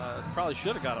time, probably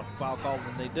should have got a foul called,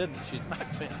 and they didn't. She's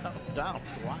knocked Van Houten down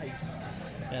twice.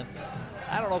 And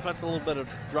I don't know if that's a little bit of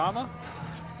drama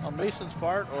on Mason's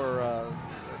part or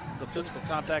the physical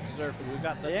contact is there, because we've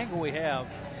got the angle we have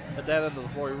at that end of the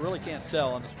floor. You really can't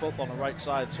tell, and it's both on the right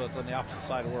side, so it's on the opposite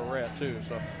side of where we're at too.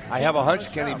 So I have a hunch,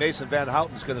 Kenny, Mason Van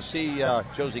Houten's going to see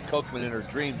Josie Kochman in her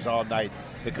dreams all night,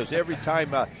 because every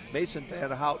time Mason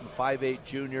Van Houten, 5'8"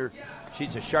 junior,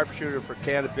 she's a sharpshooter for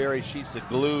Canterbury. She's the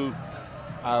glue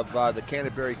of the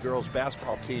Canterbury girls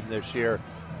basketball team this year.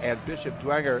 And Bishop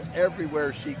Dwenger,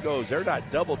 everywhere she goes, they're not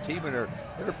double teaming her,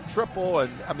 they're triple,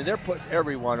 and I mean, they're putting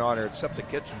everyone on her except the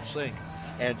kitchen sink.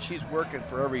 And she's working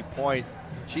for every point.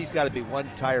 She's got to be one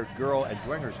tired girl, and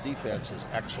Dwenger's defense is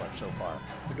excellent so far.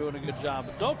 They're doing a good job.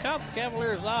 But don't count the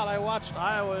Cavaliers out. I watched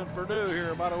Iowa and Purdue here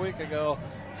about a week ago,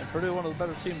 and Purdue, one of the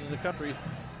better teams in the country,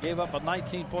 gave up a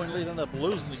 19-point lead, ended up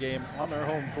losing the game on their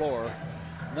home floor.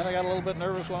 And then I got a little bit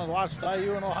nervous when I watched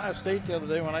IU and Ohio State the other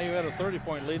day when IU had a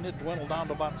 30-point lead, and it dwindled down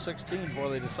to about 16 before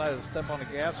they decided to step on the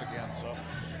gas again. So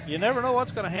you never know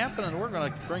what's going to happen, and we're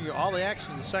going to bring you all the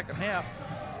action in the second half.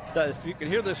 If you can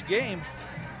hear this game,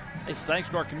 it's thanks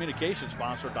to our communication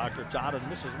sponsor, Dr. Todd and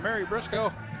Mrs. Mary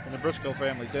Briscoe and the Briscoe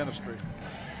Family Dentistry.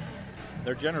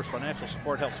 Their generous financial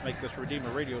support helps make this Redeemer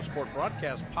Radio Sport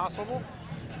broadcast possible.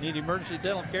 Need emergency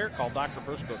dental care? Call Dr.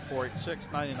 Briscoe at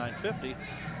 486-9950.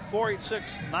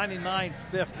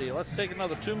 486-9950. Let's take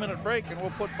another 2-minute break, and we'll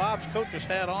put Bob's coach's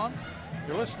hat on.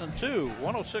 You're listening to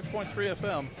 106.3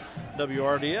 FM,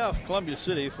 WRDF, Columbia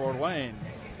City, Fort Wayne.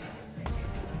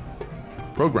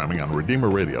 Programming on Redeemer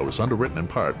Radio is underwritten in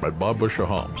part by Bob Busher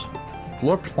Homes.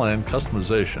 Floor plan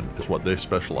customization is what they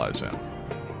specialize in.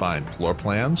 Find floor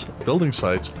plans, building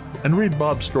sites, and read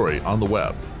Bob's story on the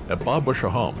web at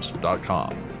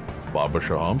bobbusherhomes.com. Bob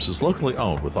Busher Homes is locally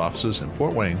owned with offices in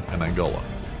Fort Wayne and Angola.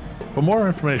 For more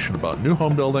information about new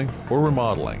home building or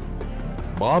remodeling,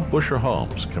 Bob Busher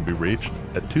Homes can be reached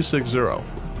at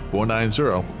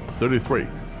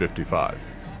 260-490-3355.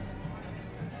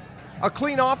 A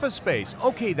clean office space.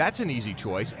 Okay, that's an easy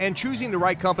choice, and choosing the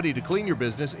right company to clean your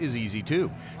business is easy too.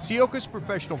 Sioka's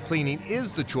Professional Cleaning is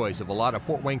the choice of a lot of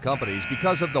Fort Wayne companies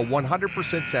because of the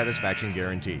 100% satisfaction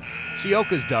guarantee.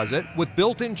 Sioka's does it with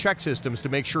built-in check systems to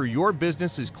make sure your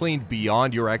business is cleaned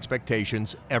beyond your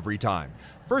expectations every time.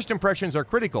 First impressions are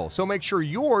critical, so make sure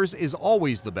yours is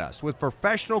always the best with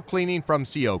professional cleaning from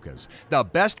Sioka's. The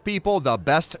best people, the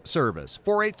best service.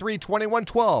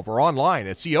 483-2112 or online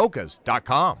at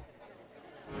siokas.com.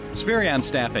 Spherion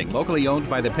Staffing, locally owned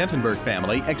by the Pentenberg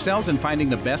family, excels in finding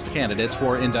the best candidates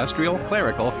for industrial,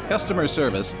 clerical, customer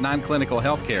service, non-clinical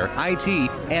healthcare,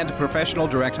 IT, and professional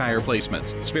direct hire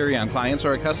placements. Spherion clients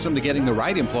are accustomed to getting the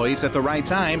right employees at the right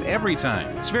time, every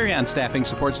time. Spherion Staffing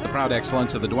supports the proud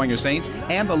excellence of the Dwenger Saints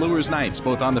and the Lures Knights,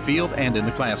 both on the field and in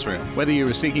the classroom. Whether you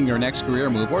are seeking your next career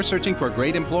move or searching for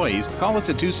great employees, call us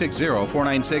at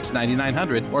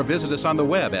 260-496-9900 or visit us on the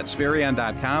web at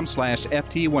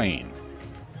spherion.com/FTWayne.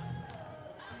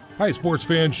 Hi, sports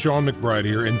fan, Sean McBride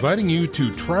here, inviting you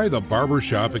to try the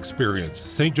Barbershop experience.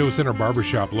 St. Joe Center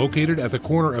Barbershop, located at the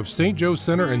corner of St. Joe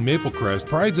Center and Maplecrest,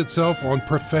 prides itself on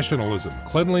professionalism,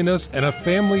 cleanliness, and a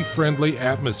family-friendly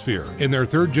atmosphere. In their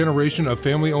third generation of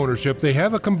family ownership, they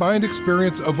have a combined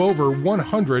experience of over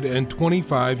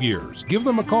 125 years. Give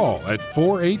them a call at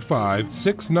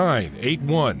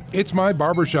 485-6981. It's my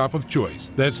barbershop of choice.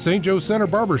 That's St. Joe Center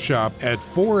Barbershop at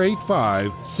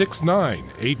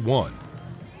 485-6981.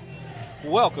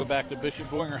 Welcome back to Bishop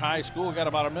Dwenger High School. We've got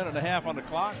about a minute and a half on the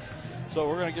clock, so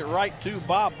we're going to get right to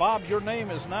Bob. Bob, your name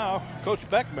is now Coach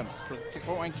Beckman for the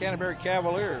Fort Wayne Canterbury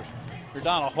Cavaliers. You're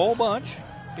down a whole bunch.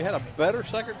 You had a better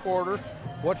second quarter.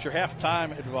 What's your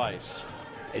halftime advice?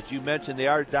 As you mentioned, they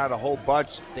are down a whole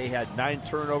bunch. They had 9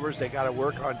 turnovers. They got to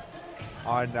work on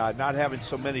not having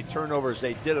so many turnovers.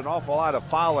 They did an awful lot of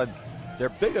fouling. Their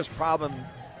biggest problem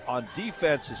on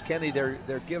defense is, Kenny, they're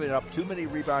giving up too many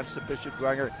rebounds to Bishop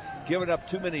Dwenger, giving up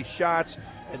too many shots,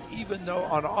 and even though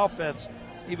on offense,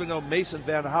 even though Mason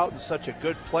Van Houten's such a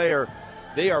good player,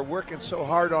 they are working so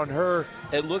hard on her.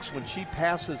 It looks when she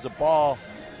passes the ball,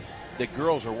 the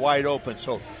girls are wide open.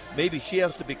 So maybe she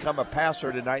has to become a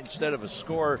passer tonight instead of a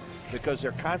scorer because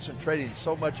they're concentrating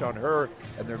so much on her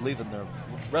and they're leaving the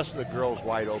rest of the girls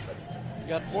wide open. You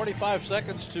got 45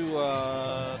 seconds to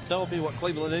tell me what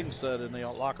Cleveland Ings said in the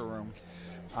locker room.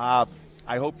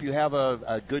 I hope you have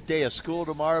a good day of school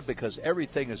tomorrow because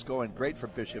everything is going great for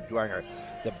Bishop Dwenger.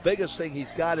 The biggest thing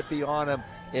he's got to be on him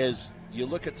is you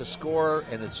look at the score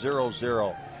and it's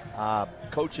 0-0.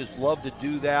 Coaches love to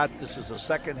do that. This is the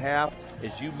second half.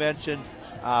 As you mentioned,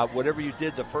 whatever you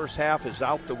did the first half is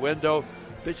out the window.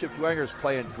 Bishop Dwenger is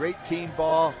playing great team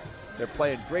ball. They're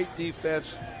playing great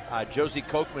defense. Josie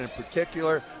Kochman in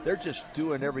particular, they're just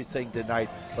doing everything tonight.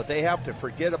 But they have to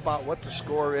forget about what the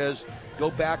score is, go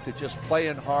back to just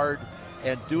playing hard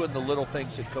and doing the little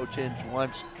things that Coach Inge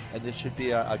wants, and this should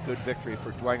be a good victory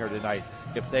for Dwenger tonight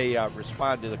if they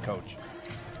respond to the coach.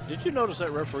 Did you notice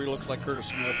that referee looks like Curtis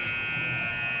Smith?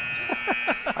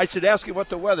 I should ask him what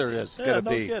the weather is going to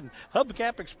be. No kidding.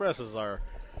 Hubcap Express is our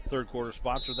third quarter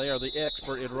sponsor. They are the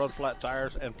expert in road flat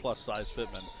tires and plus size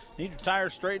fitment. Need your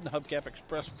tires straightened? Hubcap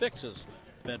Express fixes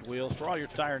bent wheels. For all your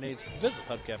tire needs, visit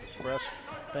Hubcap Express.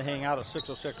 They hang out at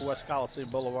 606 West Coliseum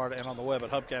Boulevard and on the web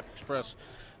at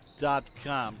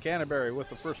hubcapexpress.com. Canterbury with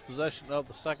the first possession of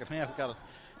the second half. Got it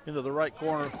into the right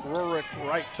corner. Rorick,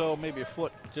 right toe, maybe a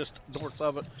foot just north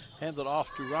of it. Hands it off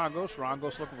to Rongos.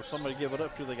 Rongos looking for somebody to give it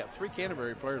up to. They got 3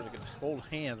 Canterbury players that can hold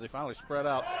hands. They finally spread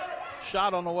out.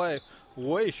 shot on the way.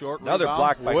 Way short. Another rebound,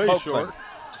 block by way Kolkman. short.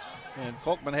 And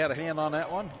Kolkman had a hand on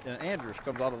that one. And Andrews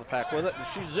comes out of the pack with it. And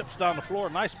she zips down the floor.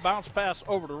 Nice bounce pass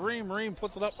over to Ream. Ream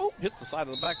puts it up. Oh, hits the side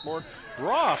of the backboard.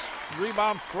 Ross,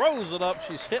 rebound, throws it up.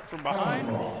 She's hit from behind.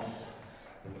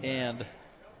 And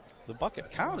the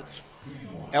bucket counted.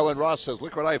 Ellen Ross says,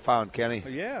 look what I found, Kenny.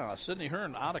 Yeah, Sydney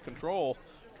Hearn out of control,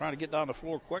 trying to get down the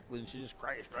floor quickly, and she just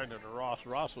crashed right into Ross.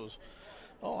 Ross was,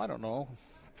 40%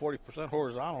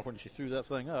 horizontal when she threw that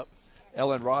thing up.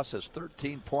 Ellen Ross has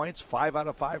 13 points, 5 out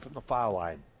of 5 from the foul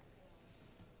line.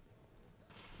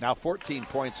 Now 14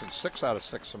 points and 6 out of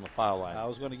 6 from the foul line. I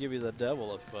was going to give you the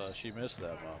devil if she missed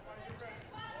that one.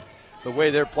 The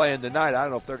way they're playing tonight, I don't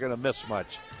know if they're going to miss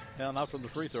much. Yeah, not from the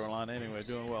free throw line anyway,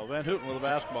 doing well. Van Houten with the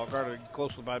basketball, guarded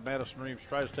closely by Madison Reeves.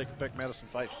 Tries to take a pick. Madison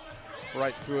fights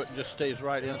right through it and just stays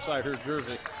right inside her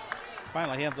jersey.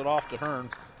 Finally hands it off to Hearn.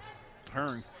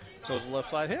 Hearn goes to the left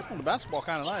side. Handling the basketball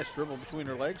kind of nice. Dribble between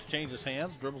her legs, changes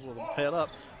hands, dribbles with her head up.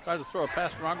 Tries to throw a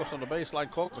pass to Rangos on the baseline.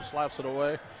 Kolkman slaps it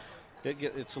away.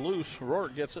 It's loose.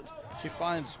 Rourke gets it. She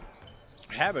finds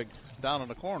Habig down in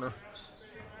the corner.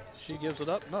 She gives it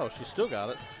up. No, she still got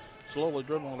it. Slowly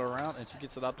dribbling it around, and she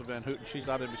gets it out to Van Houten. She's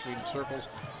out in between the circles.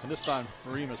 And this time,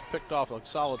 Reem has picked off a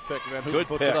solid pick. Van Houten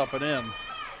puts it up and in.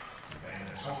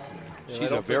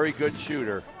 She's a very good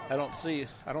shooter. I don't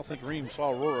think Reem saw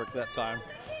Rourke that time.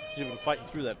 She's been fighting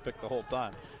through that pick the whole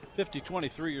time.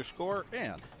 50-23 your score,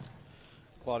 and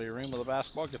Claudia Reem with the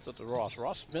basketball gets it to Ross.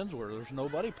 Ross spins where there's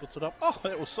nobody, puts it up. Oh,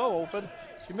 it was so open.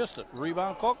 She missed it.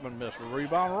 Rebound, Kolkman missed.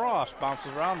 Rebound, Ross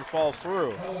bounces around and falls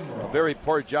through. A very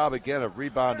poor job again of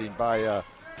rebounding by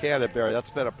Canterbury. That's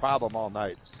been a problem all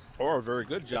night. Or a very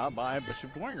good job by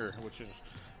Bishop Dwenger, which is,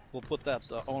 we'll put that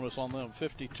onus on them.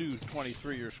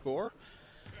 52-23 your score.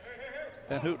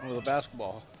 Van Houten with the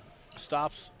basketball.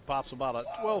 Stops, pops about a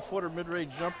 12-footer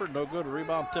mid-range jumper. No good. A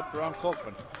rebound tipped around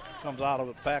Kolkman. Comes out of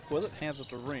the pack with it, hands it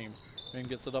to Reem. Reem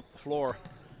gets it up the floor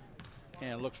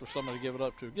and looks for somebody to give it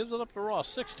up to. Gives it up to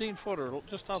Ross, 16-footer,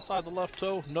 just outside the left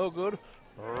toe, no good.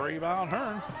 Rebound,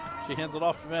 Hearn. She hands it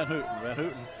off to Van Houten. Van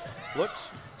Houten looks,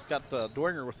 got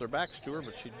Dwenger with their backs to her,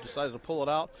 but she decides to pull it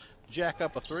out. Jack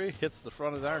up a three, hits the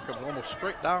front of the iron, comes almost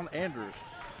straight down. Andrews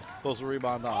pulls the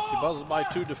rebound down. She buzzes by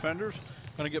two defenders.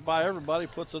 Going to get by everybody,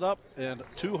 puts it up, and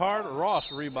too hard.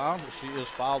 Ross rebound. She is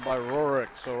fouled by Rourke,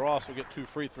 so Ross will get 2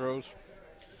 free throws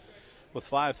with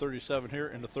 5:37 here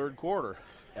in the third quarter.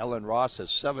 Ellen Ross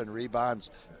has 7 rebounds.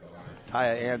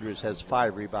 Taya Andrews has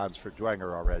 5 rebounds for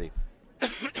Dwenger already.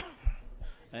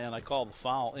 And I called the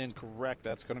foul incorrect.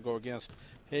 That's going to go against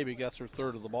Habe. Gets her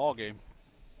third of the ball game.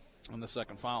 And the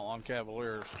second foul on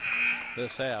Cavaliers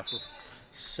this half.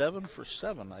 7 for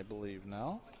 7, I believe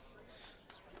now.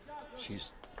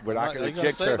 We're not going to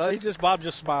jinx her. No, Bob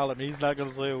just smiled at me. He's not going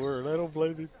to say a word. I don't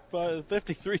blame him.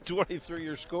 53-23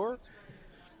 your score.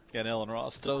 And Ellen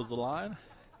Ross toes the line.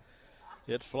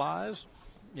 It flies,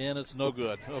 and it's no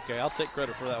good. Okay, I'll take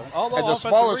credit for that one. Although and the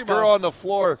smallest girl on the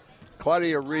floor,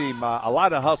 Claudia Reem, a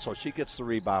lot of hustle. She gets the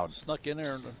rebound. Snuck in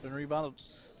there and rebounded.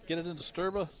 Get it into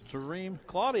Sturba to Reem.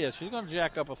 Claudia, she's going to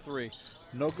jack up a three.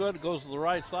 No good. Goes to the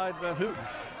right side. Van Houten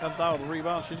comes down with the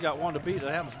rebound. She's got one to beat. It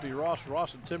happens to be Ross.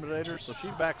 Ross intimidated her, so she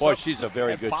backs up. Boy, she's a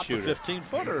very good shooter. Popped a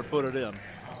 15-footer and put it in.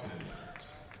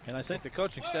 And I think the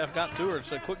coaching staff got to her and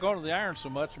said, quit going to the iron so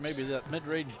much. Maybe that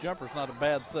mid-range jumper is not a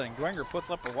bad thing. Dwenger puts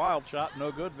up a wild shot.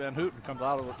 No good. Van Houten comes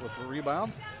out of it with the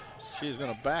rebound. She's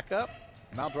going to back up.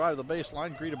 Now drive the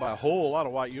baseline, greeted by a whole lot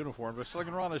of white uniforms. They're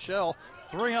slinging around the shell.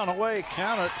 3 on the way,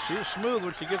 count it. She's smooth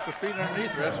when she gets her feet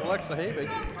underneath her. That's Alexa Habig.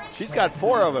 She's got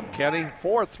 4 of them, Kenny.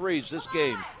 4 threes this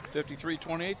game.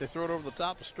 53-28. They throw it over the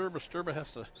top to Sturba. Sturba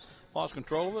has to lose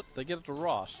control of it. They get it to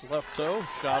Ross. Left toe,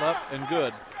 shot up, and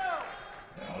good.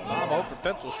 I hope her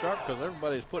pencil's sharp because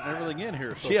everybody's putting everything in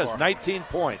here so She has far. 19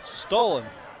 points. Stolen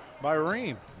by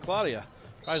Reem. Claudia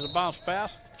tries to bounce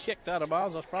pass. Kicked out of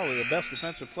bounds. That's probably the best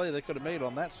defensive play they could have made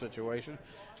on that situation.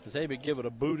 Because Habig give it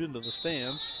a boot into the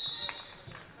stands.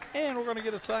 And we're going to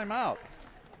get a timeout.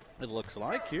 It looks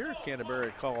like here.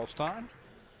 Canterbury calls time.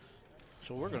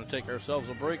 So we're going to take ourselves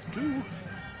a break too.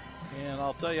 And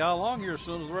I'll tell you how long here as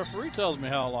soon as the referee tells me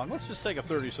how long. Let's just take a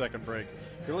 30-second break.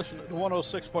 You're listening to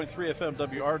 106.3 FM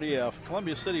WRDF,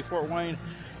 Columbia City, Fort Wayne.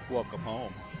 Welcome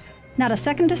home. Not a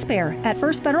second to spare. At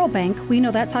First Federal Bank, we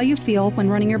know that's how you feel when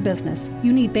running your business.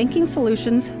 You need banking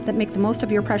solutions that make the most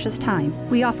of your precious time.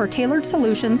 We offer tailored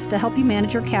solutions to help you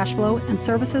manage your cash flow and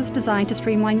services designed to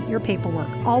streamline your paperwork,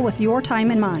 all with your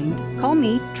time in mind. Call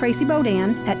me, Tracy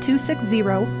Bodan, at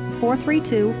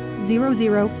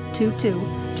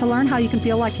 260-432-0022 to learn how you can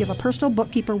feel like you have a personal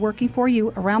bookkeeper working for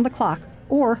you around the clock,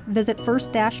 or visit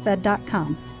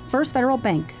first-fed.com. First Federal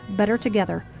Bank, better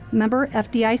together. Member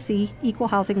FDIC, Equal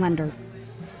Housing Lender.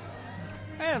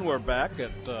 And we're back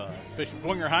at Bishop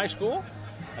Dwenger High School.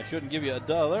 I shouldn't give you a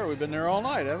duh there. We've been there all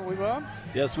night, haven't we, Bob?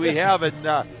 Yes, we have,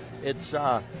 and it's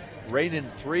raining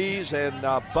threes and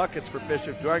buckets for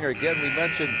Bishop Dwenger. Again, we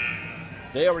mentioned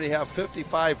they already have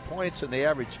 55 points, and they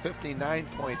average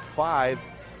 59.5,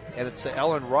 and it's the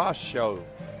Ellen Ross show.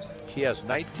 She has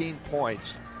 19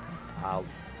 points.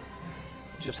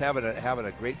 Just having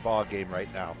a great ball game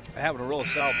right now. Having a real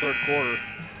solid third quarter.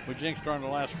 We jinxed her on the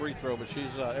last free throw, but she's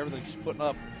everything she's putting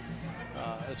up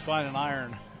is finding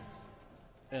iron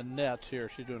and net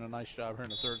here. She's doing a nice job here in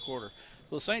the third quarter.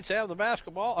 So the Saints have the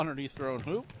basketball underneath their own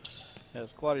hoop. As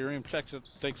Claudia Ream takes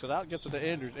it out, gets it to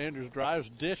Andrews. Andrews drives,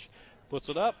 dish, puts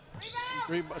it up.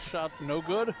 Rebound shot no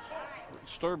good.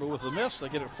 Sturba with the miss. They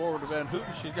get it forward to Van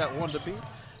Houten. She's got one to beat.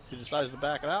 She decides to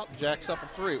back it out. Jacks up a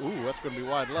three. Ooh, that's going to be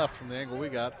wide left from the angle we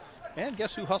got. And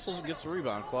guess who hustles and gets the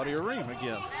rebound? Claudia Ream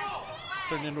again.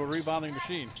 Turned into a rebounding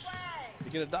machine. To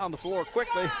get it down the floor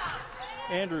quickly.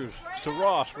 Andrews to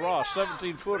Ross. Ross,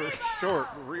 17-footer, short.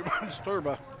 Rebound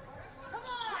Sturba.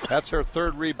 That's her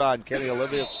third rebound, Kenny.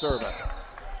 Olivia Sturba.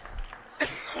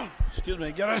 Excuse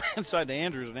me. Get on inside to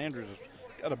Andrews, and Andrews has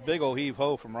got a big old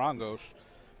heave-ho from Rongos.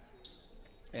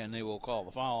 And they will call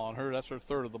the foul on her. That's her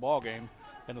third of the ball game,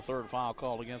 and the third foul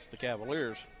called against the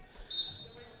Cavaliers.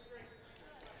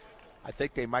 I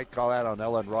think they might call that on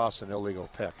Ellen Ross an illegal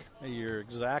pick. You're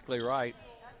exactly right.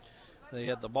 They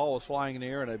had the ball was flying in the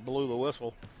air, and they blew the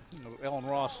whistle. Ellen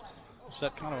Ross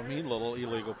set kind of a mean little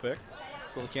illegal pick.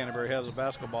 So the Canterbury has the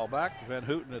basketball back. Van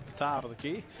Houten at the top of the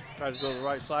key. Tries to go to the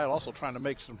right side, also trying to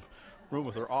make some room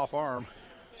with her off arm.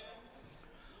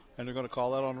 And they're going to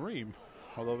call that on Ream.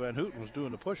 Although Van Houten was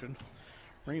doing the pushing,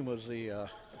 Ream was the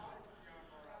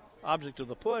object of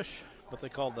the push, but they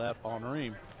called that on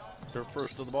Ream. Their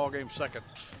first of the ball game, second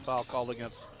foul called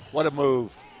against. What a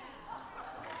move.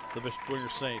 The Bishop Dwenger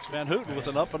Saints. Van Houten with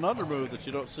an up and under move that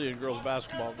you don't see in girls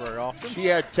basketball very often. She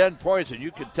had 10 points, and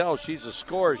you can tell she's a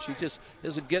scorer. She just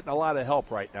isn't getting a lot of help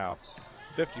right now.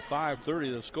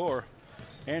 55-30 the score.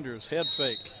 Andrews head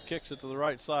fake, kicks it to the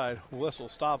right side. Whistle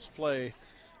stops play.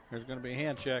 There's going to be a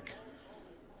hand check.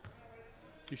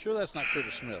 You sure that's not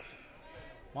Curtis Smith?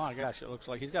 My gosh, it looks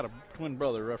like he's got a twin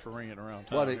brother refereeing around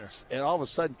town. Well, and all of a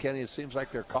sudden, Kenny, it seems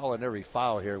like they're calling every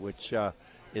foul here, which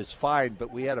is fine, but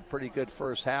we had a pretty good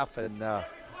first half, and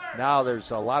now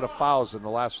there's a lot of fouls in the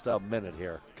last minute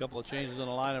here. A couple of changes in the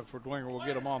lineup for Dwenger. We'll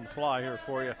get them on the fly here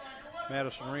for you.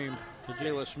 Madison Ream to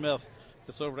Jayla Smith.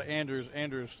 Gets over to Andrews.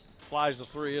 Andrews flies the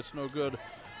three. It's no good.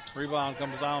 Rebound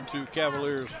comes down to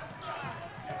Cavaliers.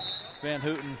 Van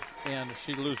Houten, and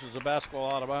she loses the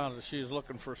basketball out of bounds. She is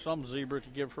looking for some zebra to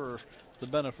give her the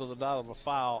benefit of the doubt of a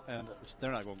foul, and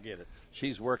they're not going to get it.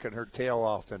 She's working her tail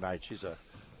off tonight. She's a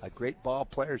great ball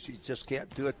player. She just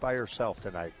can't do it by herself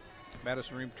tonight.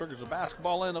 Madison Ream triggers the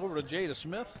basketball in over to Jada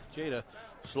Smith. Jada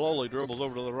slowly dribbles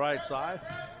over to the right side.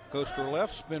 Goes to her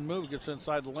left, spin move, gets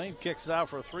inside the lane, kicks it out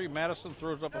for a three. Madison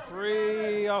throws up a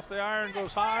three off the iron,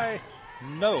 goes high.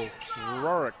 No.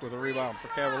 Rorick with a rebound for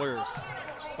Cavaliers.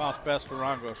 Bounce pass to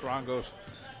Rongos. Rongos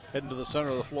heading to the center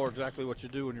of the floor, exactly what you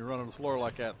do when you're running the floor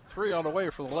like that. Three on the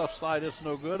way from the left side, it's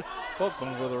no good.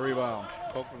 Kochman with a rebound.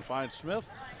 Kochman finds Smith,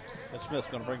 and Smith's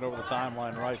going to bring it over the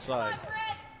timeline right side.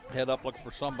 Head up looking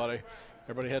for somebody.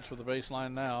 Everybody heads for the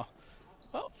baseline now.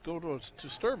 Well, let's go to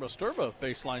Sturba. Sturba,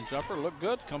 baseline jumper, look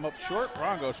good. Come up short.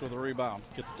 Rongos with a rebound.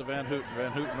 Gets to Van Houten.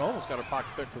 Van Houten almost got her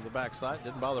pocket picked from the backside.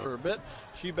 Didn't bother her a bit.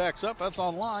 She backs up. That's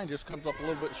on line. Just comes up a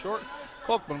little bit short.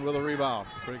 Kochman with a rebound.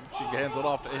 She hands it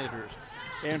off to Andrews.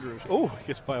 Andrews,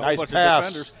 gets by a whole bunch of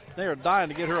defenders. They are dying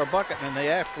to get her a bucket, and they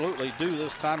absolutely do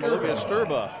this time. Olivia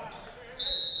Sturba.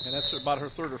 And that's about her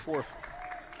third or fourth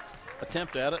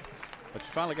attempt at it. But she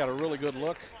finally got a really good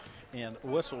look. And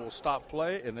whistle will stop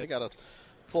play, and they got a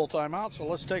full timeout. So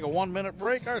let's take a 1-minute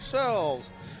break ourselves.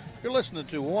 You're listening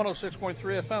to 106.3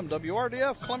 FM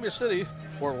WRDF, Columbia City,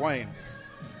 Fort Wayne.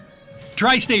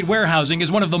 Tri-State Warehousing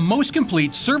is one of the most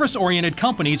complete service-oriented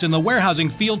companies in the warehousing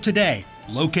field today.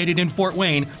 Located in Fort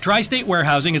Wayne, Tri-State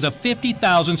Warehousing is a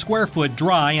 50,000 square foot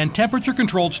dry and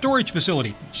temperature-controlled storage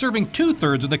facility, serving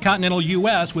 2/3 of the continental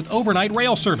U.S. with overnight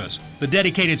rail service. The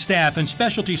dedicated staff and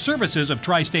specialty services of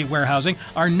Tri-State Warehousing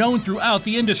are known throughout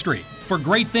the industry. For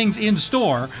great things in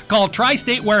store, call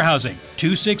Tri-State Warehousing,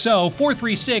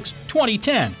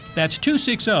 260-436-2010. That's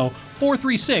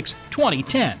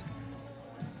 260-436-2010.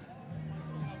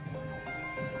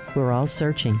 We're all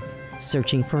searching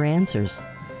for answers,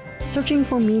 searching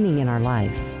for meaning in our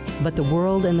life. But the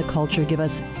world and the culture give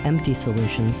us empty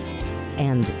solutions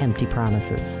and empty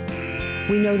promises.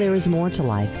 We know there is more to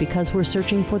life because we're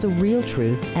searching for the real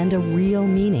truth and a real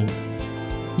meaning.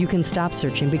 You can stop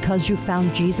searching because you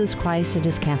found Jesus Christ at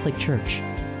His Catholic Church.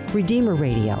 Redeemer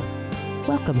Radio.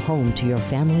 Welcome home to your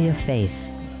family of faith.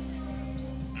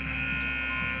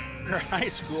 High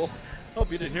school.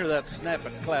 Hope you didn't hear that snap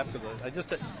and clap,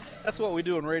 because that's what we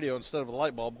do in radio instead of a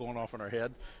light bulb going off in our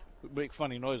head. We make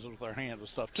funny noises with our hands and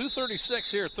stuff. 2:36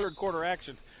 here, third quarter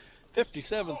action.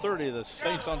 57-30, the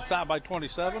Saints on top by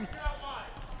 27.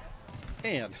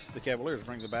 And the Cavaliers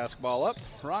bring the basketball up.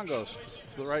 Rongos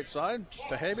to the right side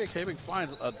to Habig. Habig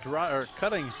finds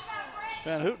cutting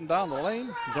Van Houten down the lane.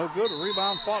 No good. A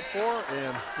rebound fought for,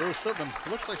 and Rose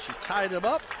Tippman looks like she tied him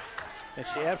up, and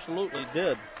she absolutely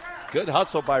did. Good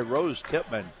hustle by Rose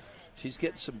Tippman. She's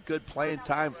getting some good playing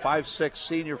time. 5'6"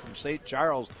 senior from St.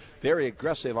 Charles. Very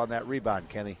aggressive on that rebound,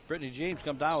 Kenny. Brittany James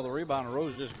come down with a rebound, and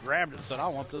Rose just grabbed it and said, I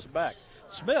want this back.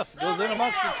 Smith goes in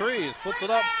amongst the trees, puts it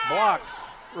up, blocked.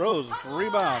 Rose,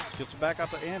 rebound, gets it back out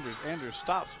to Andrews. Andrews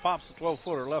stops, pops the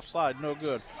 12-footer, left side, no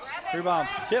good. Rebound,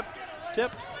 tipped,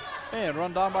 and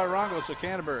run down by Rongos at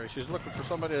Canterbury. She's looking for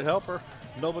somebody to help her.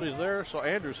 Nobody's there, so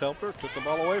Andrews helped her, took the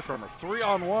ball away from her.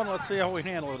 3-on-1, let's see how we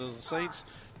handle it as the Saints.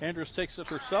 Andrews takes it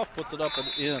herself, puts it up and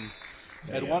in.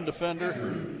 Had one defender,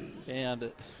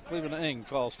 and Cleveland Ing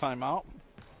calls timeout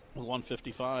with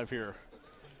 1:55 here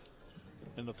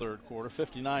in the third quarter.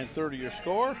 59-30 your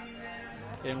score,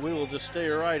 and we will just stay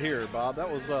right here, Bob. That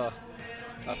was a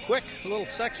quick little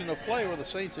section of play where the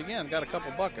Saints, again, got a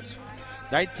couple buckets.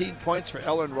 19 points for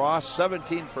Ellen Ross,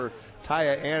 17 for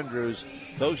Taya Andrews.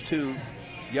 Those two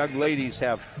young ladies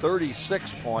have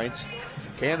 36 points.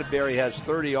 Canterbury has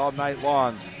 30 all night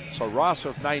long. So Ross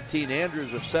with 19,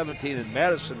 Andrews with 17, and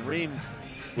Madison Ream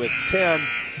with 10.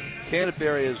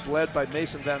 Canterbury is led by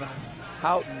Mason Van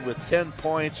Houten with 10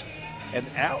 points. And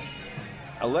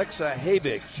Alexa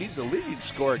Habig, she's the leading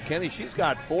scorer, Kenny. She's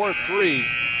got 4 threes.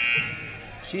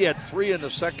 She had 3 in the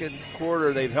second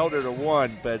quarter. They've held her to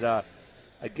 1. But,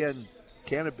 again,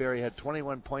 Canterbury had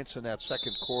 21 points in that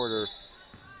second quarter,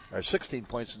 or 16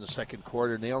 points in the second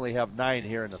quarter, and they only have 9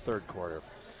 here in the third quarter.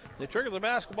 They trigger the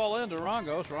basketball into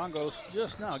Rongos. Rongos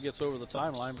just now gets over the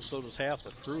timeline, but so does half the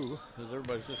crew, because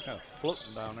everybody's just kind of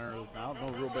floating down there now.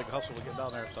 No real big hustle to get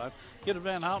down there at time. Get to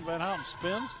Van Houten. Van Houten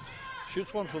spins,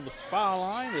 shoots one from the foul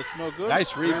line. It's no good.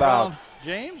 Nice rebound.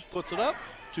 James puts it up.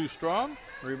 Too strong.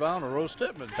 Rebound to Rose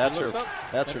Tippman.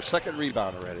 That's her second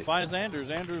rebound already. Finds Andrews.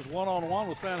 Andrews one-on-one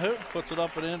with Van Houten. Puts it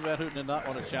up and in. Van Houten did not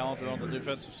want to challenge her on the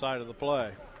defensive side of the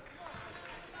play.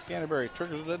 Canterbury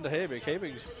triggers it into Habig.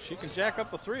 Habig, she can jack up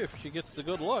the 3 if she gets the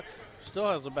good look. Still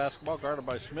has the basketball guarded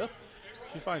by Smith.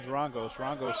 She finds Rongos.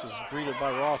 Rongos is greeted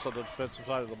by Ross on the defensive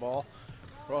side of the ball.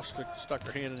 Ross stuck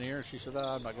her hand in the air, and she said,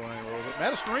 I'm not going anywhere with it.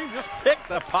 Madison Ream just picked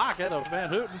the pocket of Van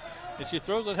Houten, and she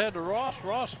throws it ahead to Ross.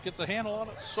 Ross gets a handle on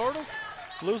it, sort of,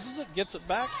 loses it, gets it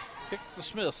back, kicks to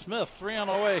Smith. Smith, 3 on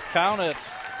the way, count it.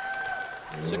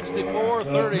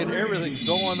 64-30, and everything's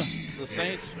going the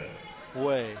Saints'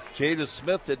 way. Jada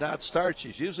Smith did not start.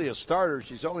 She's usually a starter.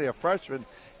 She's only a freshman.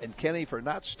 And Kenny, for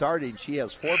not starting, she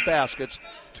has 4 baskets.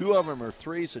 2 of them are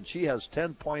threes, and she has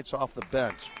 10 points off the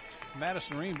bench.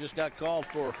 Madison Ream just got called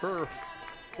for her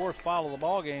 4th foul of the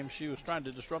ball game. She was trying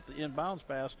to disrupt the inbounds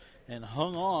pass and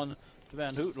hung on to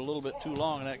Van Houten a little bit too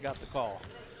long, and that got the call.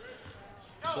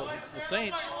 So the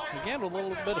Saints, again, with a little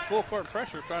bit of full court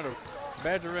pressure, trying to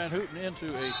badger Van Houten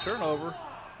into a turnover,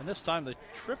 and this time they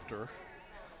tripped her.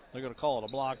 They're going to call it a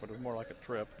block, but it was more like a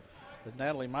trip. But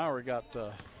Natalie Maurer got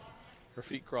her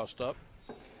feet crossed up.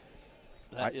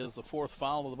 That is the 4th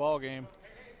foul of the ball game.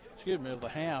 Excuse me, of the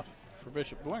half for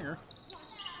Bishop Dwenger.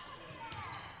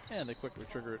 And they quickly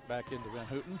trigger it back into Van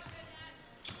Houten.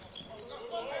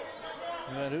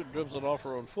 And Van Houten dribbles it off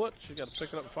her own foot. She's got to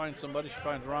pick it up and find somebody. She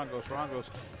finds Rongos. Rongos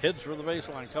heads for the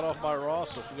baseline, cut off by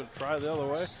Ross, so she's going to try the other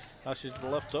way. Now she's to the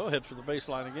left toe, heads for the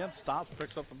baseline again, stops,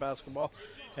 picks up the basketball,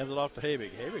 hands it off to Habig.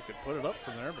 Habig could put it up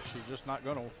from there, but she's just not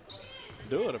going to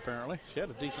do it, apparently. She had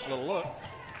a decent little look.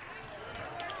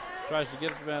 Tries to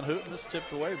get it to Van Houten. It's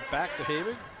tipped away, back to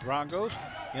Habig. Rongos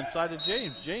inside to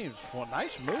James. James, well,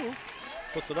 nice move.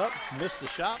 Puts it up, missed the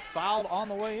shot, fouled on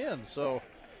the way in. So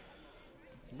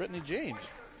Brittany James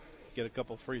get a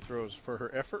couple free throws for her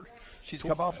effort. She's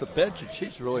come off the bench, and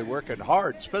she's really working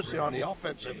hard, especially on the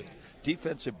offensive and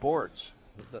defensive boards.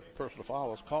 That personal foul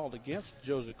was called against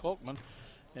Josie Kolkman,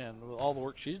 and with all the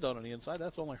work she's done on the inside,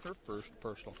 that's only her first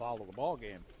personal foul of the ball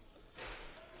game.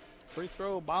 Free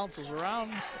throw bounces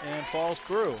around and falls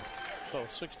through. So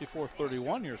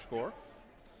 64-31 your score.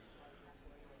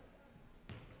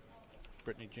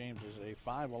 Brittany James is a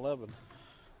 5'11"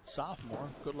 sophomore,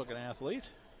 good-looking athlete.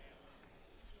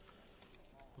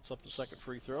 Puts up the second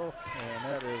free throw, and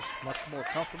that is much more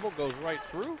comfortable, goes right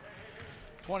through.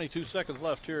 22 seconds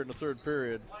left here in the third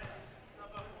period.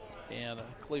 And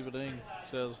Cleveland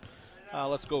says,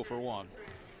 let's go for one.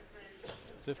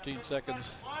 15 seconds.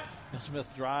 And Smith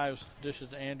drives, dishes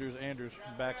to Andrews. Andrews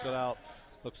backs it out,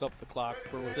 looks up the clock.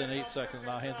 We're within 8 seconds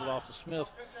now, hands it off to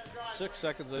Smith. 6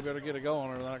 seconds, they better get it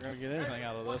going or they're not going to get anything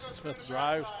out of this. And Smith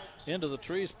drives into the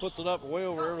trees, puts it up way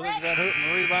over everything. Van Houten,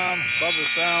 the rebound, buzzer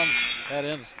sound. That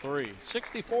ends 3.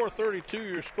 64-32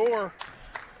 your score.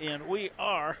 And we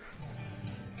are,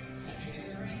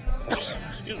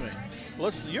 excuse me,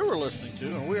 you were listening to,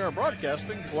 and we are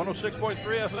broadcasting 106.3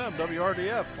 FM,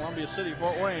 WRDF, Columbia City,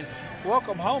 Fort Wayne.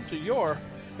 Welcome home to your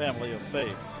family of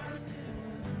faith.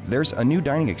 There's a new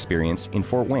dining experience in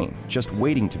Fort Wayne, just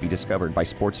waiting to be discovered by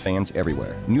sports fans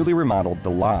everywhere. Newly remodeled The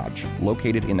Lodge,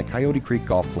 located in the Coyote Creek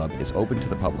Golf Club, is open to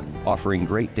the public, offering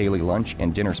great daily lunch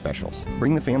and dinner specials.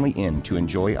 Bring the family in to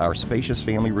enjoy our spacious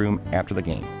family room after the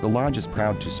game. The Lodge is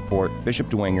proud to support Bishop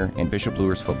Dwenger and Bishop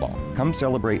Luers football. Come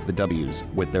celebrate the W's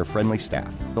with their friendly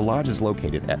staff. The Lodge is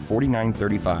located at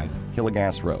 4935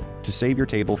 Hillegas Road. To save your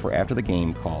table for after the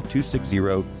game, call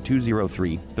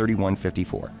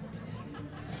 260-203-3154.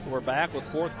 We're back with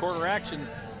fourth quarter action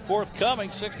forthcoming.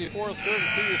 64-32 your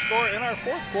score. And our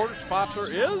fourth quarter sponsor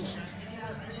is?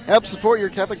 Help support your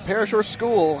Catholic parish or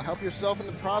school. Help yourself in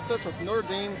the process with Notre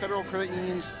Dame Federal Credit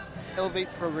Union's Elevate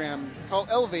program. Call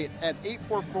Elevate at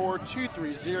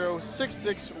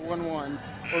 844-230-6611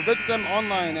 or visit them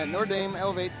online at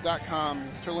NotreDameElevate.com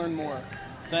to learn more.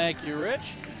 Thank you, Rich.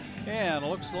 And it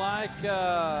looks like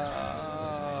the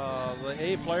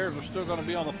A players are still going to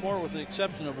be on the floor with the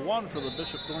exception of one for the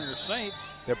Bishop Dwenger Saints.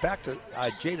 They're back to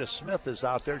Jada Smith is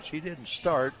out there. She didn't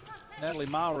start. Natalie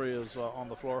Mowry is on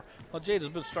the floor. Well, Jada's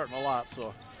been starting a lot,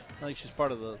 so I think she's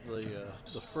part of the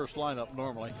first lineup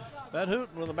normally. Van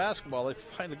Houten with the basketball. They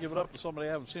finally give it up to somebody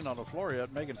I haven't seen on the floor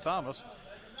yet, Megan Thomas.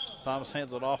 Thomas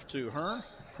hands it off to Hearn.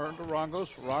 Hearn to Rongos.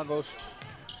 Rongos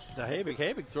to Habig.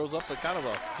 Habig throws up a kind of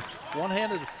a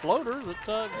one-handed floater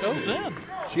that goes in.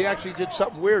 She actually did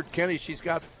something weird, Kenny. She's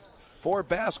got 4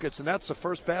 baskets, and that's the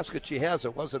first basket she has.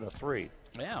 It wasn't a 3.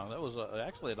 Yeah, that was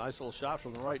actually a nice little shot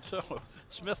from the right toe.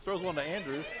 Smith throws one to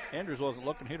Andrews. Andrews wasn't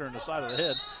looking, hit her in the side of the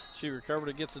head. She recovered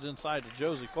it, gets it inside to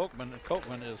Josie Kochman, and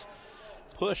Kochman is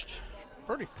pushed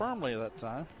pretty firmly that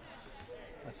time.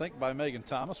 I think by Megan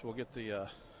Thomas. We'll get the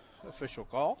official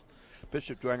call.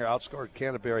 Bishop Dwenger outscored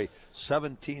Canterbury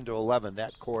 17-11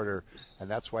 that quarter, and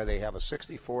that's why they have a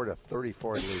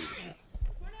 64-34 lead.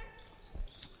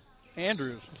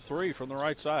 Andrews, 3 from the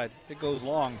right side. It goes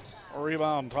long. A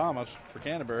rebound Thomas for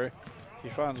Canterbury. He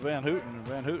finds Van Houten, and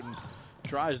Van Houten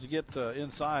tries to get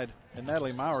inside, and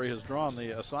Natalie Mowry has drawn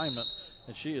the assignment,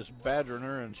 and she is badgering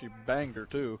her, and she banged her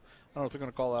too. I don't know if they're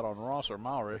going to call that on Ross or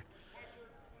Mowry.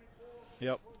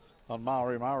 Yep, on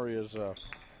Mowry. Mowry is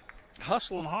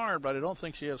hustling hard, but I don't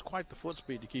think she has quite the foot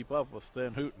speed to keep up with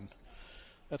Van Houten.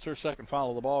 That's her second foul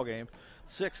of the ball game.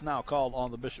 6 now called on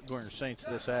the Bishop Dwenger Saints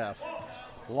this half.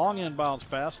 Long inbounds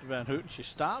pass to Van Houten. She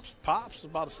stops, pops,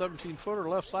 about a 17-footer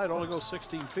left side, only goes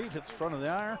 16 feet, hits the front of the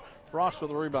iron. Ross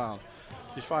with a rebound.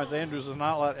 She finds Andrews as an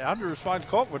outlet. Andrews finds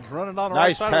Kochman running down the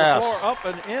right side of the floor, up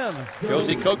and in.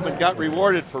 Josie Kochman got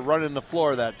rewarded for running the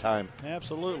floor that time.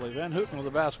 Absolutely. Van Houten with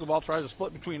the basketball tries to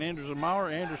split between Andrews and Maurer.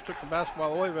 Andrews took the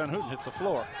basketball away. Van Houten hits the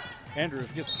floor. Andrews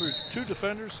gets through 2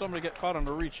 defenders. Somebody got caught on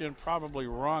the reach in, probably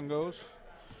Rongos.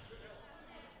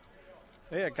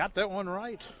 Yeah, got that one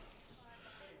right.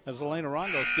 As Elena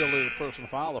Rongos still leads the personal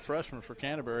foul, the freshman for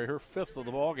Canterbury, her 5th of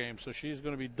the ball game, so she's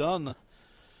going to be done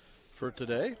for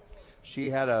today. She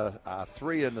had a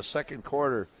 3 in the second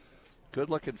quarter.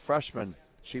 Good-looking freshman.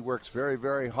 She works very,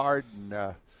 very hard,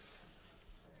 and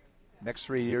next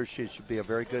 3 years she should be a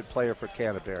very good player for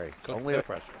Canterbury. Only a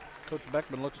freshman. Coach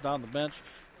Beckman looks down the bench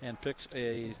and picks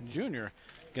a junior,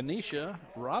 Ganesha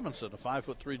Robinson, a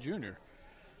 5'3" junior,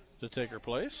 to take her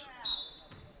place.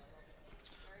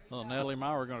 Well, Natalie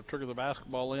Maurer going to trigger the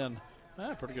basketball in.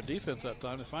 Pretty good defense that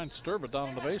time. They find Sturba down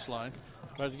on the baseline.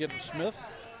 Tries to get to Smith,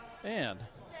 and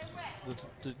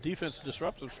the defense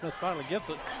disrupts him. Smith finally gets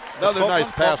it. Another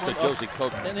nice pass to Josie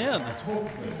Kochman. And in.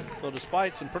 So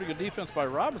despite some pretty good defense by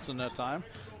Robinson that time,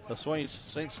 the Saints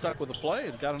stuck with the play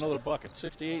and got another bucket.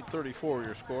 68-34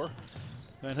 your score.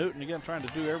 Van Houten again trying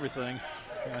to do everything.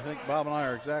 And I think Bob and I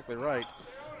are exactly right.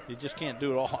 You just can't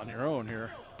do it all on your own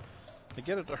here. They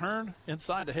get it to Hearn,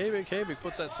 inside to Habig. Habig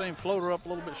puts that same floater up a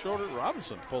little bit shorter.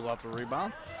 Robinson pulls out the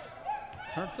rebound.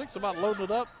 Hearn thinks about loading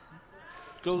it up.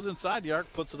 Goes inside the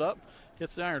arc, puts it up.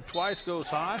 Hits the iron twice, goes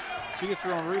high. She gets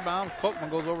her own rebound.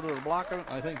 Kochman goes over to the block of it.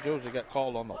 I think Josie got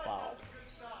called on the foul.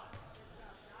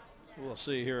 We'll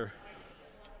see here.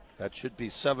 That should be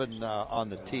 7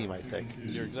 on the team, I think.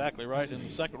 You're exactly right. And the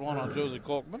second one on Josie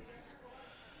Kolkman.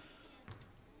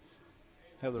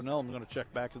 Heather Nelm going to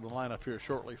check back in the lineup here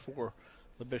shortly for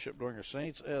the Bishop Dwenger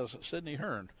Saints as Sydney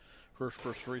Hearn.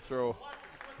 First free throw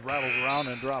rattles around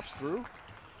and drops through.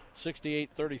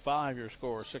 68-35 your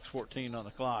score, 6:14 on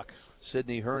the clock.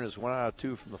 Sydney Hearn is 1 out of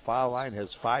 2 from the foul line,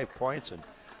 has 5 points, and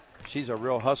she's a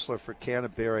real hustler for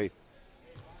Canterbury.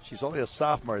 She's only a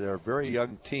sophomore. They're a very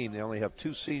young team. They only have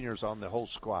 2 seniors on the whole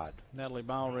squad. Natalie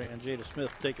Bowery and Jada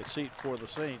Smith take a seat for the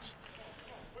Saints.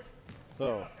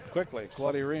 So quickly,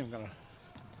 Claudia Ream going to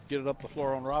get it up the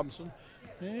floor on Robinson.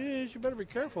 She better be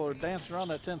careful. They're dancing around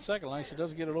that 10-second line. She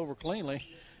doesn't get it over cleanly.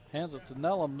 Hands it to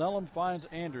Nellum. Nellum finds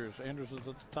Andrews. Andrews is at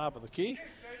the top of the key.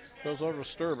 Goes over to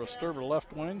Sturba. Sturba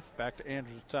left wing. Back to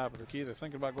Andrews at the top of the key. They're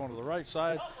thinking about going to the right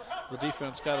side. The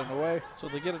defense got in the way. So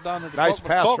they get it down into nice Kolkman.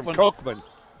 pass from Kolkman.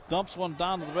 Dumps one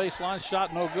down to the baseline.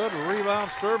 Shot no good. Rebound.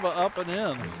 Sturba up and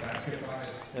in.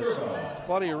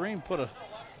 Claudia Ream put a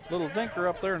little dinker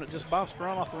up there and it just bounced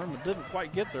around off the rim and didn't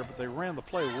quite get there, but they ran the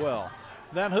play well.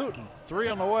 Van Houten, 3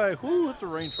 on the way. Whoo, it's a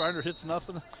rangefinder, hits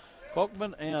nothing.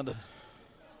 Kolkman and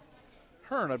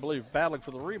Hearn, I believe, battling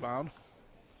for the rebound.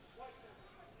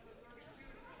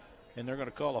 And they're going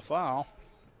to call a foul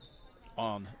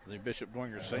on the Bishop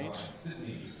Dwenger Saints.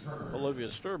 Olivia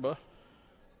Sturba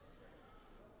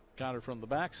countered from the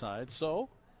backside. So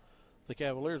the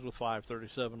Cavaliers with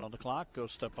 5:37 on the clock go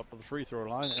step up to the free throw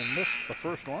line and miss the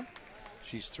first one.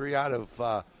 She's 3 out of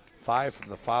 5 from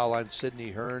the foul line.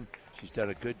 Sydney Hearn, she's done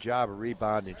a good job of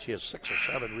rebounding. She has 6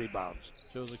 or 7 rebounds.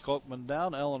 Josie Kolkman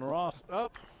down, Ellen Ross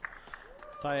up.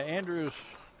 Taya Andrews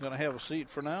going to have a seat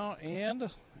for now, and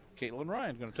Caitlin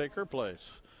Ryan's going to take her place.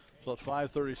 So it's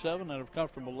 5:37 and a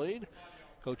comfortable lead.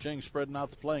 Coach Ing spreading out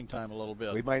the playing time a little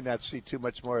bit. We might not see too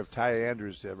much more of Taya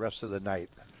Andrews the rest of the night.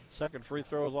 Second free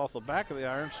throw is off the back of the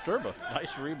iron. Sturba,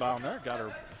 nice rebound there. Got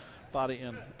her body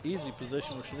in easy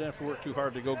position where she didn't have to work too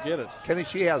hard to go get it. Kenny,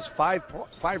 she has 5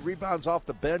 rebounds off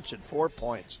the bench and 4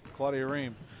 points. Claudia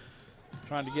Ream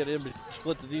trying to get in, but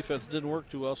split the defense. Didn't work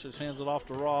too well. She just hands it off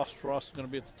to Ross. Ross is going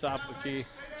to be at the top of the key.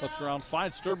 Looks around,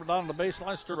 finds Sturba down the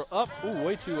baseline. Sturba up. Ooh,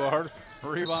 way too hard.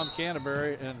 Rebound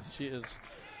Canterbury, and she is.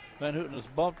 Van Houten is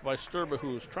bumped by Sturba,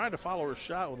 who was trying to follow her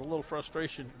shot with a little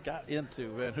frustration. Got into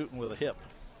Van Houten with a hip.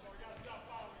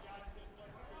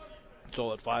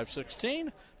 So at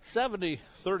 5:16,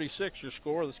 70-36 your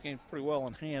score. This game's pretty well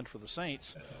in hand for the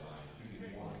Saints.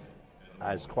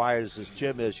 As quiet as this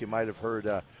gym is, you might have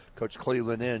heard Coach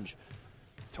Cleveland Inge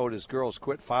told his girls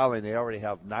quit fouling. They already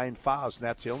have 9 fouls, and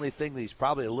that's the only thing that he's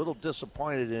probably a little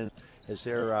disappointed in is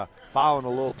they're fouling a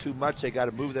little too much. They got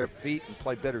to move their feet and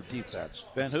play better defense.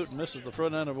 Van Houten misses the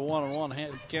front end of a one-on-one.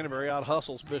 Canterbury out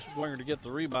hustles Bishop Dwenger to get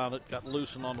the rebound. It got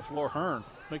loosened on the floor. Hearn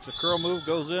makes a curl move,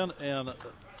 goes in, and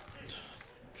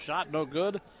shot no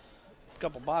good. A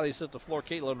couple bodies hit the floor.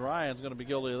 Caitlin Ryan's going to be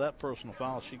guilty of that personal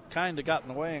foul. She kind of got in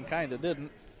the way and kind of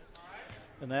didn't,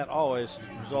 and that always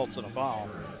results in a foul.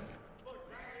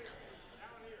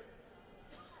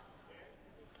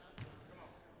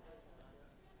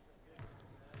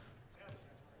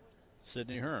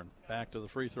 Sydney Hearn back to the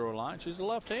free throw line. She's a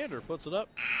left-hander, puts it up,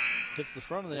 hits the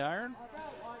front of the iron,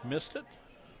 missed it.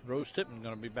 Rose Tippman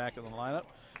going to be back in the lineup,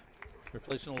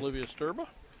 replacing Olivia Sturba.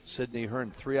 Sydney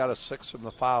Hearn, 3 out of 6 from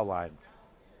the foul line.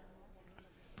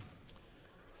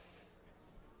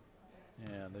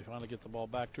 And they finally get the ball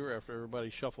back to her after everybody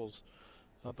shuffles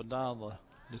up and down the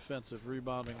defensive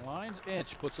rebounding lines, and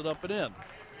she puts it up and in.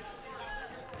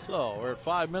 So we're at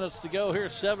 5 minutes to go here,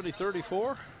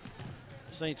 70-34.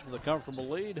 Saints with a comfortable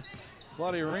lead.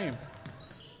 Claudia Ream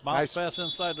bounce pass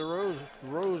inside to Rose.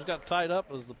 Rose got tied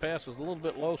up as the pass was a little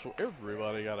bit low, so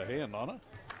everybody got a hand on it.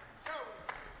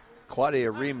 Claudia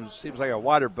Ream seems like a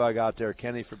water bug out there,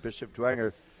 Kenny, for Bishop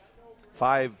Dwenger.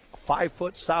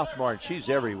 5-foot sophomore, and she's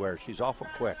everywhere. She's awful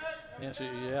quick. And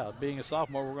being a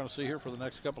sophomore, we're going to see her for the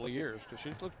next couple of years because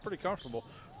she looks pretty comfortable.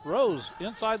 Rose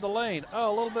inside the lane. Oh,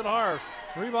 a little bit hard.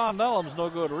 Rebound Nellum's no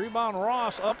good. Rebound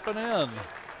Ross up and in.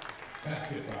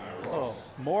 Oh,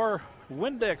 more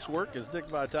Windex work, as Dick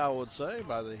Vitale would say,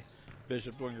 by the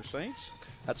Bishop Dwenger Saints.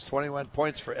 That's 21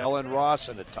 points for Ellen Ross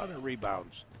and a ton of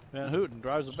rebounds. Van Houten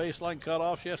drives the baseline cut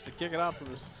off. She has to kick it out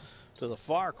to the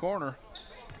far corner.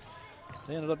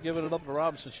 They ended up giving it up to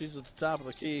Robinson. She's at the top of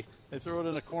the key. They throw it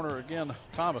in the corner again.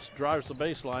 Thomas drives the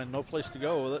baseline. No place to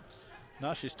go with it.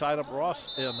 Now she's tied up.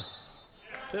 Ross and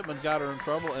Pittman got her in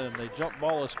trouble, and the jump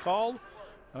ball is called.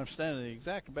 I'm standing in the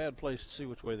exact bad place to see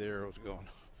which way the arrow's going.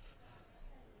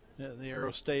 Yeah, the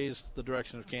arrow stays the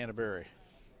direction of Canterbury.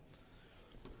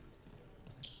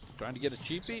 Trying to get a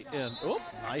cheapie, and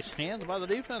nice hands by the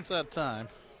defense that time.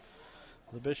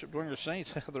 The Bishop Dwenger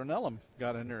Saints, Heather Nellum,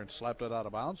 got in there and slapped it out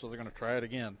of bounds, so they're going to try it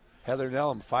again. Heather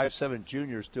Nellum, 5'7"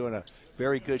 junior, is doing a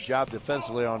very good job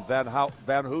defensively on Van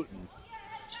Houten.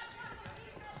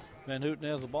 Van Houten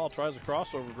has the ball, tries a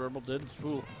crossover dribble, didn't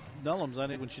fool Nellum's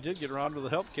on it. When she did get around to the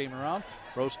help came around,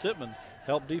 Rose Tittman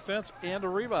helped defense and a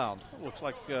rebound. Looks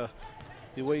like the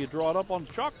way you draw it up on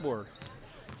the chalkboard.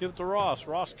 Give it to Ross.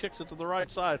 Ross kicks it to the right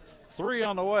side. 3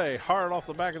 on the way, hard off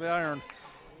the back of the iron.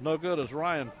 No good as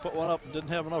Ryan put one up and didn't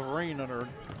have enough rain in her.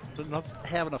 Didn't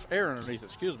have enough air underneath,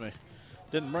 excuse me.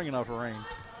 Didn't bring enough rain.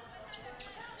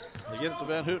 They get it to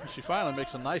Van Houten. She finally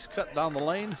makes a nice cut down the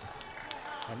lane.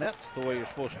 And that's the way you're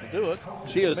supposed to do it.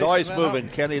 She is always moving,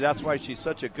 Kenny. That's why she's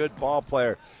such a good ball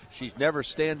player. She's never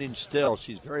standing still.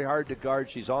 She's very hard to guard.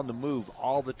 She's on the move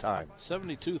all the time.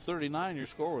 72-39 your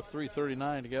score with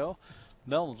 3:39 to go.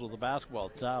 Nellum's with the basketball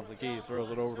at the top of the key.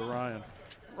 Throws it over to Ryan.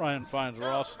 Ryan finds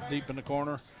Ross deep in the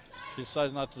corner. She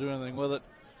decides not to do anything with it.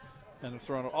 And they're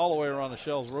throwing it all the way around the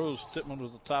shells. Rose Tittman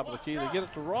was at the top of the key. They get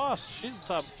it to Ross. She's at the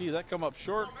top of the key. That come up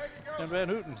short. And Van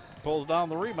Houten pulls down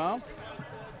the rebound.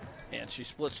 And she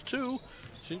splits 2.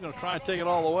 She's going to try and take it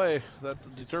all the way. That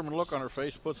determined look on her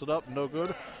face, puts it up, no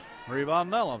good.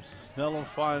 Rebound Nellums. Nellums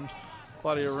finds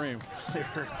Claudia Ream.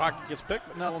 Her pocket gets picked,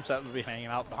 but Nellums happens to be hanging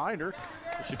out behind her.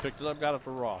 So she picked it up, got it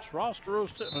to Ross. Ross to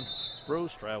Rose Tittman.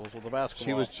 Rose travels with the basketball.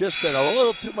 She was just in a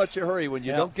little too much of a hurry. When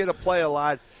you don't get a play a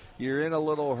lot, you're in a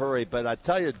little hurry. But I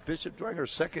tell you, Bishop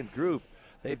Dwenger's second group,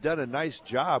 they've done a nice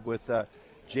job with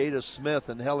Jada Smith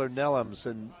and Heller Nellums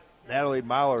and Natalie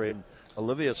Mallory and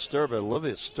Olivia Sturba.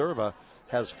 Olivia Sturba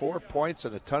has 4 points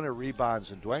and a ton of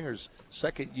rebounds, and Dwenger's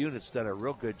second unit's done a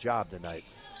real good job tonight.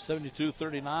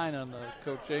 72-39, and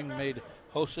Coach Ing made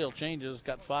wholesale changes,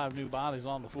 got 5 new bodies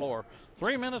on the floor.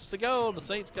 3 minutes to go. The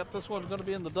Saints got this one going to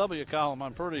be in the W column,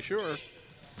 I'm pretty sure.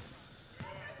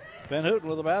 Van Houten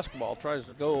with the basketball, tries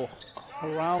to go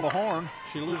around the horn.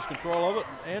 She loses control of it,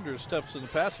 and Andrews steps in the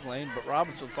passing lane, but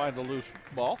Robinson finds a loose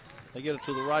ball. They get it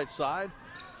to the right side.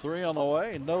 3 on the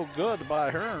way, no good by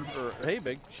Hearn, or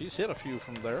Habig. She's hit a few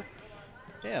from there.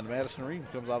 And Madison Ream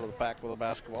comes out of the pack with a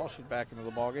basketball. She's back into the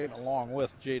ballgame along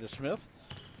with Jada Smith.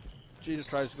 Jada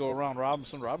tries to go around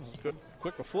Robinson. Robinson's good,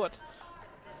 quick of foot.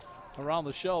 Around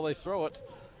the shell, they throw it.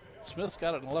 Smith's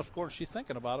got it in the left corner. She's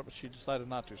thinking about it, but she decided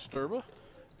not to. Sturba,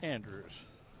 Andrews.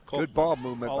 Good ball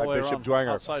movement by Bishop Dwenger.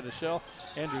 Outside the shell.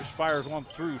 Andrews fires one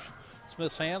through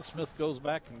Smith's hands. Smith goes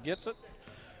back and gets it.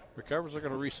 Recovers. They're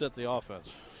going to reset the offense.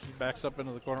 She backs up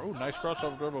into the corner. Ooh, nice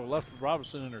crossover dribble. Left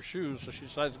Robinson in her shoes, so she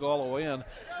decides to go all the way in.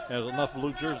 There's enough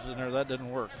blue jerseys in there. That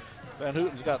didn't work. Van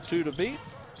Houten's got 2 to beat.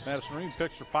 Madison Ream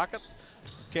picks her pocket.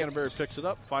 Canterbury picks it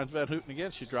up, finds Van Houten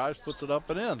again. She drives, puts it up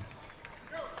and in.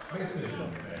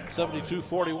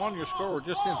 72-41 your score. We're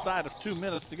just inside of 2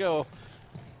 minutes to go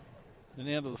in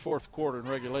the end of the fourth quarter in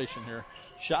regulation here.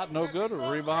 Shot no good. A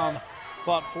rebound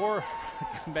fought for.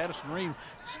 Madison Ream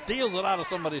steals it out of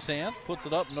somebody's hand, puts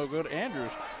it up, no good.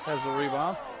 Andrews has the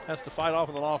rebound, has to fight off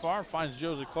with an off arm, finds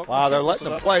Josie Cook. Wow, they're letting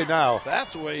them play now.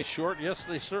 That's way short. Yes,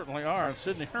 they certainly are. And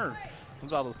Sydney Hearn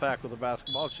comes out of the pack with the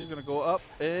basketball. She's going to go up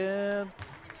and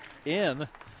in,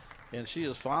 and she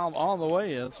is fouled on the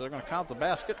way in, so they're going to count the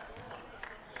basket.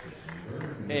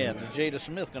 And Jada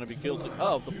Smith going to be guilty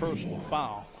of the personal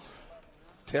foul.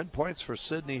 10 points for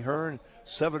Sydney Hearn,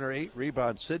 7 or 8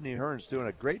 rebounds. Sydney Hearn's doing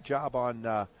a great job on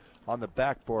the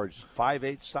backboards.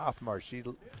 5'8" sophomore. She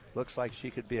looks like she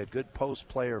could be a good post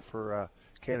player for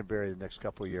Canterbury the next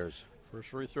couple of years. First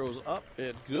free throw is up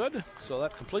and good. So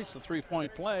that completes the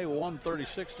three-point play.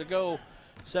 1:36 to go.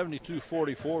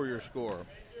 72-44 your score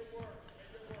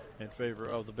in favor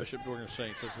of the Bishop Dwenger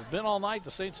Saints. As it's been all night,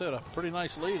 the Saints had a pretty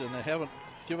nice lead, and they haven't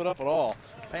given up at all.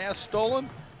 Pass stolen.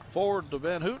 Forward to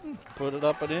Van Houten, put it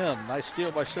up and in. Nice steal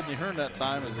by Sydney Hearn that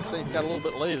time as the Saints got a little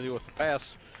bit lazy with the pass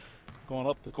going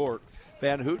up the court.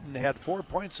 Van Houten had 4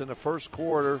 points in the first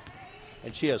quarter,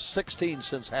 and she has 16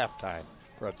 since halftime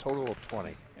for a total of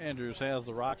 20. Andrews has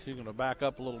the rock. She's going to back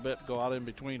up a little bit, go out in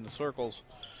between the circles.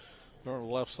 Go to the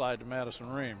left side to Madison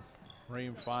Ream.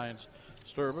 Ream finds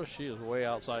Sturba. She is way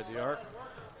outside the arc.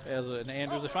 And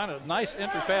Andrews, they find a nice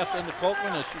entry pass into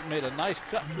Coltman, and she made a nice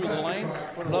cut through the lane,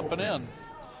 put it up and in.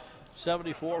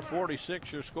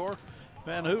 74-46 your score.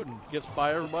 Van Houten gets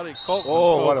by everybody. Coltman,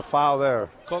 oh, what a foul there.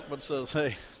 Coltman says,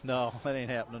 hey, no, that ain't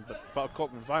happening. But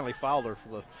Coltman finally fouled her for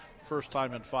the first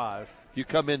time in 5. If you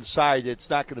come inside, it's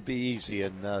not going to be easy,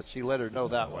 and she let her know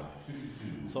that one.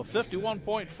 So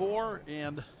 51.4,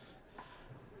 and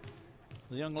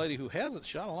the young lady who hasn't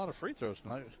shot a lot of free throws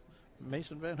tonight,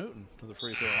 Mason Van Houten to the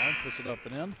free throw line, puts it up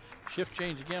and in. Shift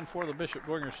change again for the Bishop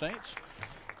Dwenger Saints.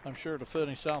 I'm sure to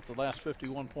finish out the last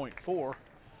 51.4.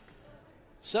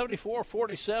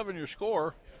 74-47 your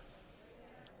score.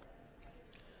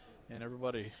 And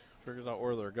everybody figures out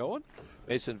where they're going.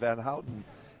 Mason Van Houten,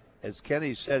 as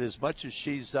Kenny said, as much as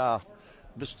she's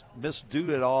misdo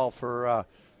it all for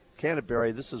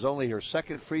Canterbury, this is only her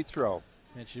second free throw.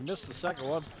 And she missed the second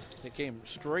one. It came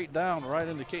straight down right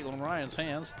into Caitlin Ryan's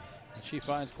hands. And she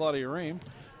finds Claudia Ream.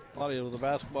 Claudia with the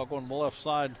basketball going to the left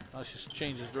side. Now she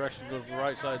changes direction, goes to the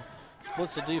right side.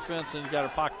 Splits the defense, and got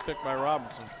her pocket picked by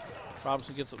Robinson.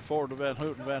 Robinson gets it forward to Van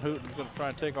Houten. Van Houten's going to try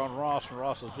and take on Ross, and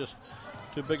Ross is just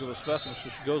too big of a specimen, so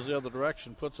she goes the other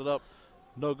direction, puts it up.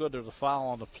 No good. There's a foul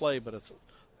on the play, but it's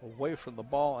away from the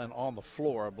ball and on the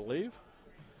floor, I believe.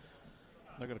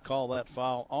 They're going to call that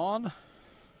foul on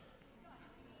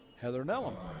Heather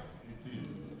Nellum.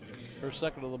 Her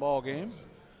second of the ball game.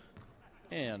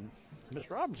 And Miss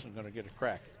Robinson going to get a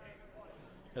crack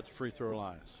at the free throw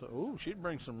line. So, ooh, she'd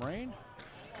bring some rain.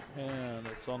 And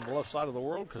it's on the left side of the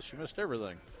world because she missed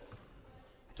everything.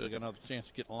 Still got another chance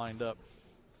to get lined up.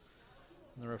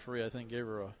 And the referee, I think, gave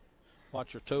her a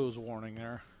watch your toes warning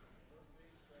there.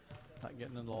 Not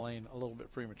getting in the lane a little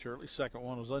bit prematurely. Second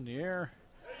one was in the air.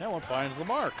 That one finds the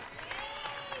mark.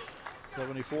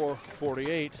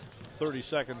 74-48, 30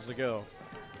 seconds to go.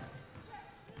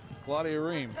 Claudia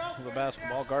Ream with the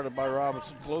basketball, guarded by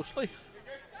Robinson closely.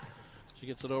 She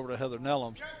gets it over to Heather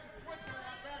Nellums.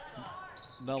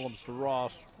 Nellums to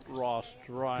Ross. Ross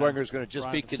to Ryan. Dwenger's going to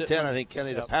just be content, I think,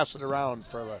 Kenny, to pass it around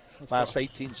for the last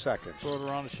 18 seconds. Throw it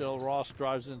around the shell. Ross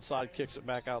drives inside, kicks it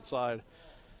back outside.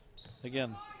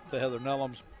 Again, to Heather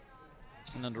Nellums.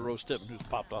 And then to Rose Tippin, who's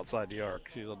popped outside the arc.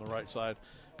 She's on the right side.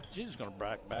 She's just going to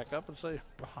back up and say,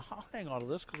 I'll hang on to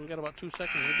this because we got about 2 seconds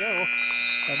to go.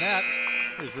 And that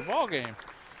is your ball game.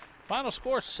 Final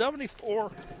score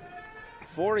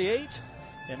 74-48.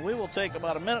 And we will take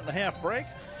about a minute and a half break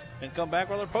and come back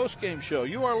with our post-game show.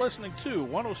 You are listening to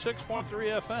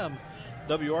 106.3 FM,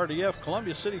 WRDF,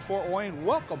 Columbia City, Fort Wayne.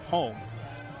 Welcome home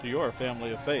to your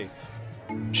family of faith.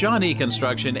 Shawnee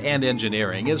Construction and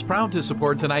Engineering is proud to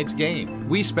support tonight's game.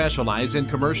 We specialize in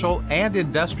commercial and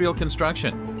industrial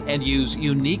construction and use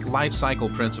unique life cycle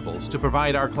principles to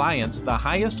provide our clients the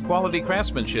highest quality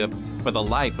craftsmanship for the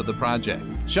life of the project.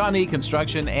 Shawnee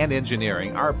Construction and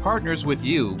Engineering are partners with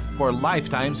you for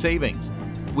lifetime savings.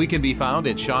 We can be found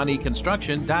at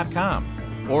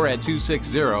ShawneeConstruction.com or at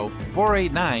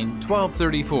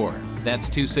 260-489-1234. That's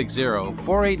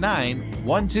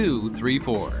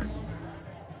 260-489-1234.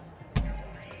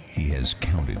 He has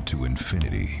counted to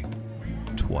infinity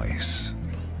twice.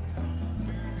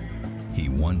 He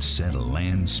once set a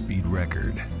land speed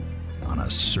record on a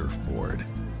surfboard.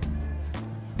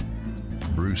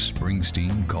 Bruce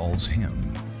Springsteen calls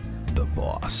him the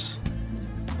boss.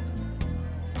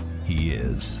 He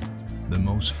is the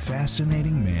most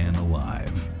fascinating man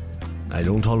alive. I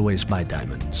don't always buy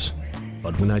diamonds,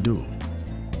 but when I do,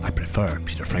 I prefer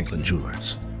Peter Franklin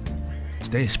Jewelers.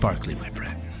 Stay sparkly, my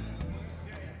friend.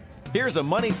 Here's a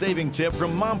money-saving tip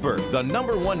from Momper, the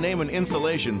 #1 name in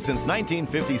insulation since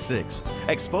 1956.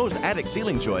 Exposed attic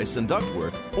ceiling joists and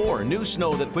ductwork, or new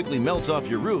snow that quickly melts off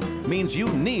your roof, means you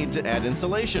need to add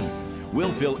insulation.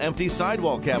 We'll fill empty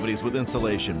sidewall cavities with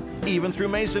insulation, even through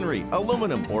masonry,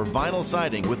 aluminum, or vinyl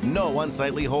siding with no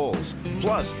unsightly holes.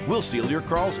 Plus, we'll seal your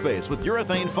crawl space with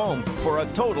urethane foam for a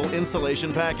total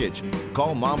insulation package.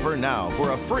 Call Momper now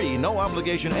for a free,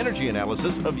 no-obligation energy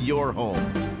analysis of your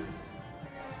home.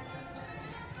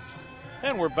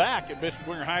 And we're back at Bishop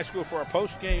Dwenger High School for our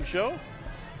post-game show.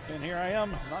 And here I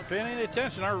am, not paying any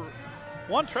attention. Our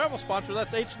one travel sponsor,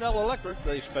 that's H&L Electric.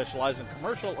 They specialize in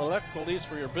commercial electrical needs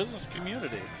for your business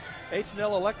community.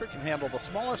 H&L Electric can handle the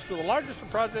smallest to the largest of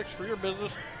projects for your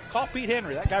business. Call Pete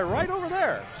Henry, that guy right over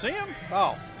there. See him?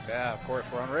 Oh, yeah, of course,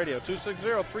 we're on radio.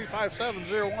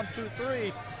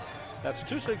 260-357-0123. That's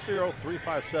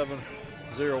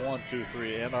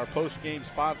 260-357-0123. And our post-game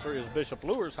sponsor is Bishop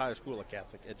Lewis High School, a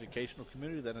Catholic educational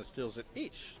community that instills in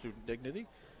each student dignity,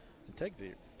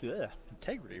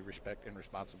 integrity, respect, and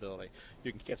responsibility.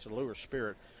 You can catch the Lewis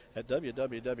spirit at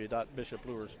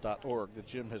www.bishoplewis.org. The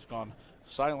gym has gone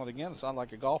silent again. It sounds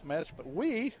like a golf match, but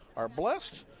we are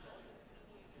blessed.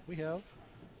 We have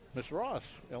Miss Ross.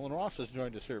 Ellen Ross has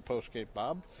joined us here post-game,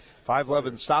 Bob.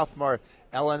 5'11" sophomore.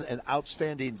 Ellen, an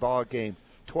outstanding ball game.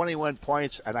 21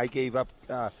 points, and I gave up.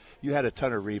 You had a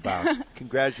ton of rebounds.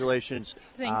 Congratulations.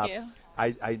 Thank you.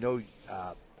 I know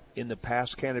in the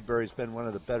past, Canterbury's been one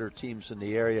of the better teams in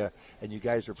the area, and you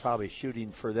guys are probably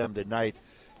shooting for them tonight.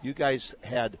 You guys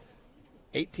had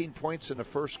 18 points in the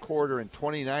first quarter and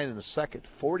 29 in the second,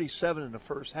 47 in the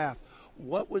first half.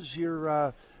 What was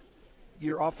your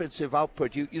offensive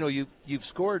output? You've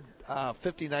scored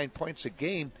 59 points a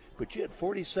game, but you had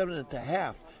 47 at the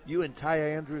half. You and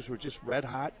Taya Andrews were just red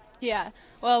hot. Yeah.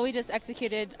 Well, we just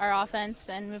executed our offense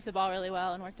and moved the ball really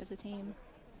well and worked as a team.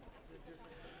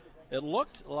 It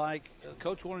looked like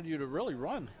Coach wanted you to really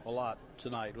run a lot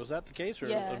tonight. Was that the case, or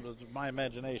was it my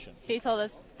imagination? He told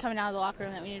us coming out of the locker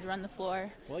room that we needed to run the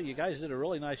floor. Well, you guys did a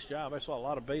really nice job. I saw a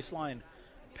lot of baseline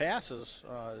passes,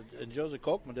 and Josie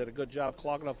Kochman did a good job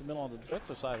clogging up the middle on the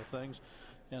defensive side of things.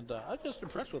 And I was just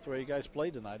impressed with the way you guys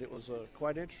played tonight. It was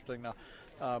quite interesting.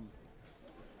 Now,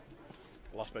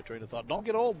 lost my train of thought. Don't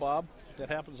get old, Bob. That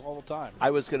happens all the time.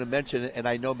 I was going to mention it, and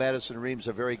I know Madison Ream's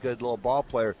a very good little ball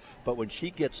player, but when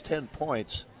she gets 10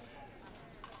 points,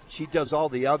 she does all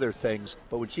the other things,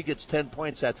 but when she gets 10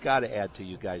 points, that's got to add to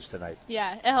you guys tonight.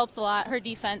 Yeah, it helps a lot. Her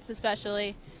defense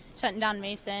especially, shutting down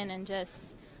Mason and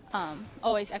just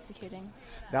always executing.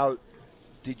 Now,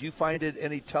 did you find it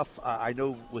any tough? I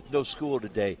know with no school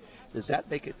today, does that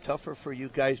make it tougher for you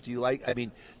guys? Do you like, I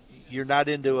mean, you're not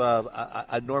into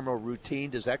a normal routine.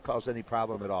 Does that cause any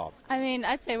problem at all? I mean,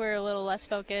 I'd say we're a little less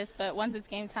focused, but once it's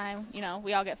game time, you know,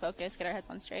 we all get focused, get our heads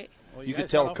on straight. Well, you could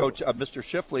tell Coach Mr.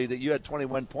 Shifley that you had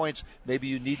 21 points. Maybe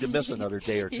you need to miss another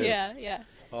day or two. Yeah.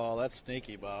 Oh, that's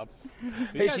sneaky, Bob.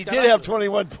 Hey, she did have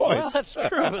 21 points. Well, that's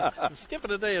true.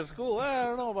 Skipping a day of school, I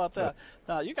don't know about that.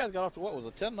 Now, you guys got off to what was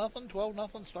it, 10-0,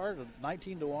 12-0 start,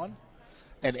 19-1?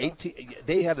 And 18.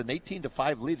 They had an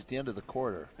 18-5 lead at the end of the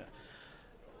quarter.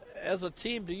 As a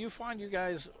team, do you find you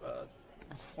guys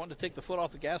want to take the foot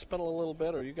off the gas pedal a little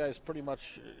bit, or are you guys pretty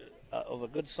much of a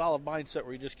good solid mindset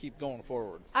where you just keep going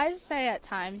forward? I say at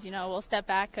times, you know, we'll step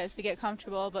back because we get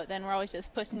comfortable, but then we're always just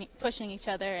pushing each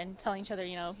other and telling each other,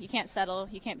 you know, you can't settle,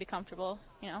 you can't be comfortable,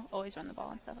 you know, always run the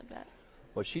ball and stuff like that.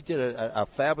 Well, she did a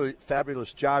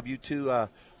fabulous job. You two,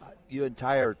 you and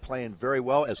Ty are playing very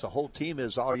well, as the whole team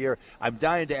is all year. I'm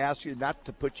dying to ask you, not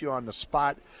to put you on the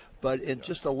spot, but in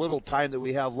just a little time that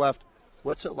we have left,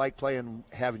 what's it like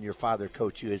having your father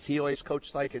coach you? Is he always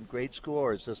coached like in grade school,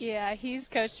 or is this? Yeah, he's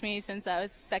coached me since I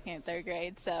was second and third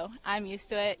grade, so I'm used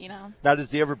to it, you know. Now,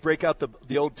 does he ever break out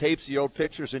the old tapes, the old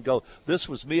pictures, and go, "This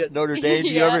was me at Notre Dame"?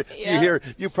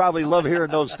 You probably love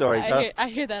hearing those stories, I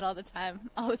hear that all the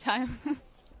time.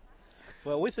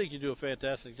 Well, we think you do a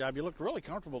fantastic job. You looked really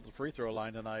comfortable at the free throw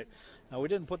line tonight. Now, we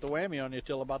didn't put the whammy on you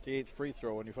till about the 8th free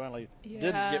throw when you finally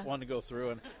didn't get one to go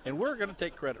through. And we're going to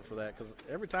take credit for that, because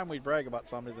every time we brag about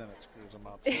somebody, then it screws them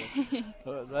up.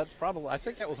 So, that's probably, I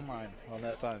think that was mine on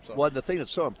that time. So. Well, the thing that's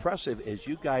so impressive is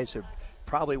you guys have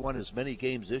probably won as many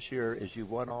games this year as you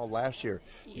won all last year.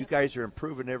 Yeah. You guys are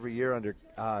improving every year under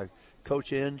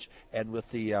Coach Inge, and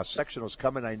with the sectionals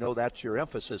coming, I know that's your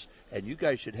emphasis, and you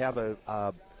guys should have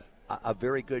a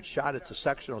very good shot at the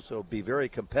sectional, so it'll be very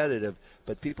competitive,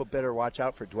 but people better watch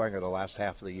out for Dwenger the last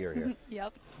half of the year here.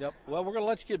 Yep. Well, we're going to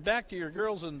let you get back to your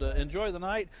girls and enjoy the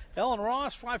night. Ellen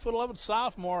Ross, 5'11",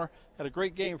 sophomore, had a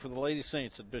great game for the Lady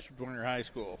Saints at Bishop Dwenger High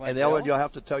School. And Ellen, you'll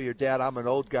have to tell your dad, I'm an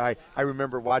old guy. I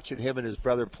remember watching him and his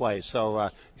brother play. So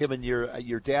him and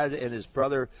your dad and his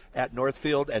brother at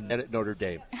Northfield and then at Notre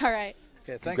Dame. All right.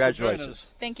 Okay, thanks Congratulations. for joining us.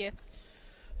 Thank you.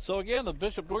 So, again, the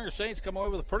Bishop Dwenger Saints come away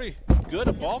with a pretty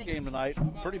good ball game tonight.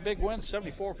 Pretty big win,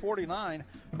 74-49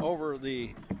 over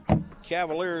the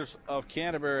Cavaliers of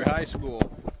Canterbury High School.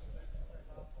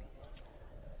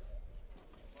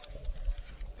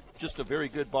 Just a very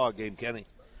good ball game, Kenny.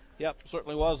 Yep,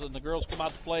 certainly was. And the girls come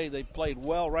out to play. They played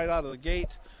well right out of the gate.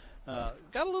 Got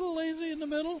a little lazy in the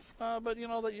middle, but you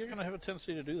know that you're going to have a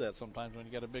tendency to do that sometimes when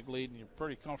you get a big lead and you're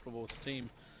pretty comfortable with the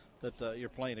team that you're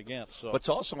playing against. So. What's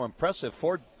also impressive,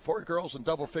 four girls in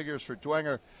double figures for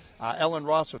Dwenger. Ellen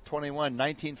Ross with 21,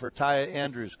 19 for Taya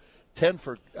Andrews, 10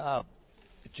 for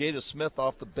Jada Smith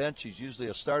off the bench. She's usually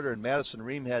a starter, and Madison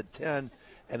Ream had 10.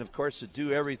 And, of course, to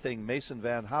do everything, Mason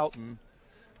Van Houten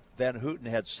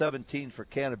had 17 for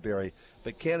Canterbury.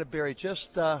 But Canterbury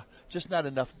just not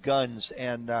enough guns,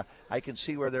 and I can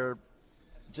see where they're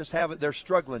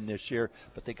struggling this year,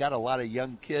 but they got a lot of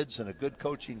young kids and a good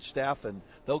coaching staff, and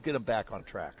they'll get them back on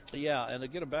track. Yeah, and they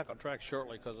get them back on track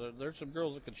shortly, because there's some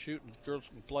girls that can shoot and girls that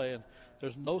can play, and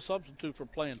there's no substitute for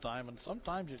playing time. And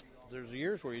sometimes there's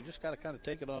years where you just got to kind of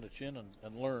take it on the chin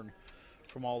and learn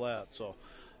from all that. So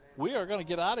we are going to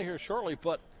get out of here shortly,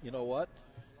 but you know what?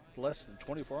 Less than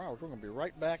 24 hours, we're going to be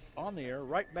right back on the air,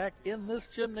 right back in this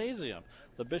gymnasium.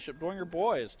 The Bishop Dwenger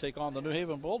boys take on the New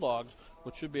Haven Bulldogs,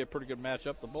 which should be a pretty good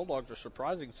matchup. The Bulldogs are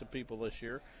surprising some people this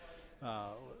year.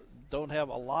 Don't have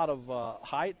a lot of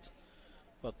height,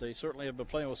 but they certainly have been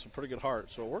playing with some pretty good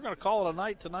heart. So we're going to call it a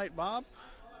night tonight, Bob.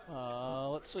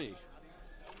 Let's see.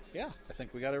 Yeah, I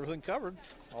think we got everything covered.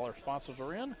 All our sponsors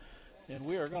are in, and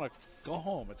we are going to go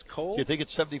home. It's cold. Do you think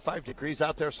it's 75 degrees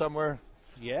out there somewhere?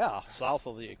 Yeah, south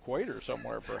of the equator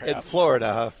somewhere, perhaps. In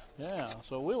Florida, huh? Yeah.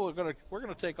 So we're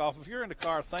gonna take off. If you're in the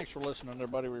car, thanks for listening,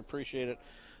 everybody. We appreciate it.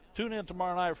 Tune in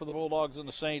tomorrow night for the Bulldogs and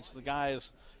the Saints. The guys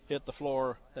hit the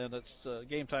floor, and it's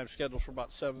game time scheduled for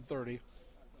about 7:30.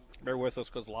 Bear with us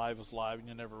because live is live, and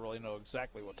you never really know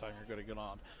exactly what time you're going to get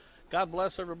on. God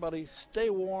bless everybody. Stay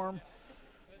warm.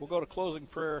 We'll go to closing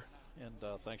prayer, and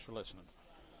thanks for listening.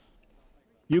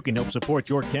 You can help support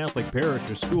your Catholic parish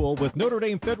or school with Notre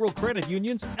Dame Federal Credit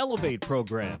Union's Elevate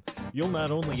program. You'll not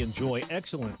only enjoy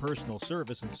excellent personal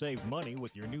service and save money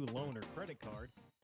with your new loan or credit card,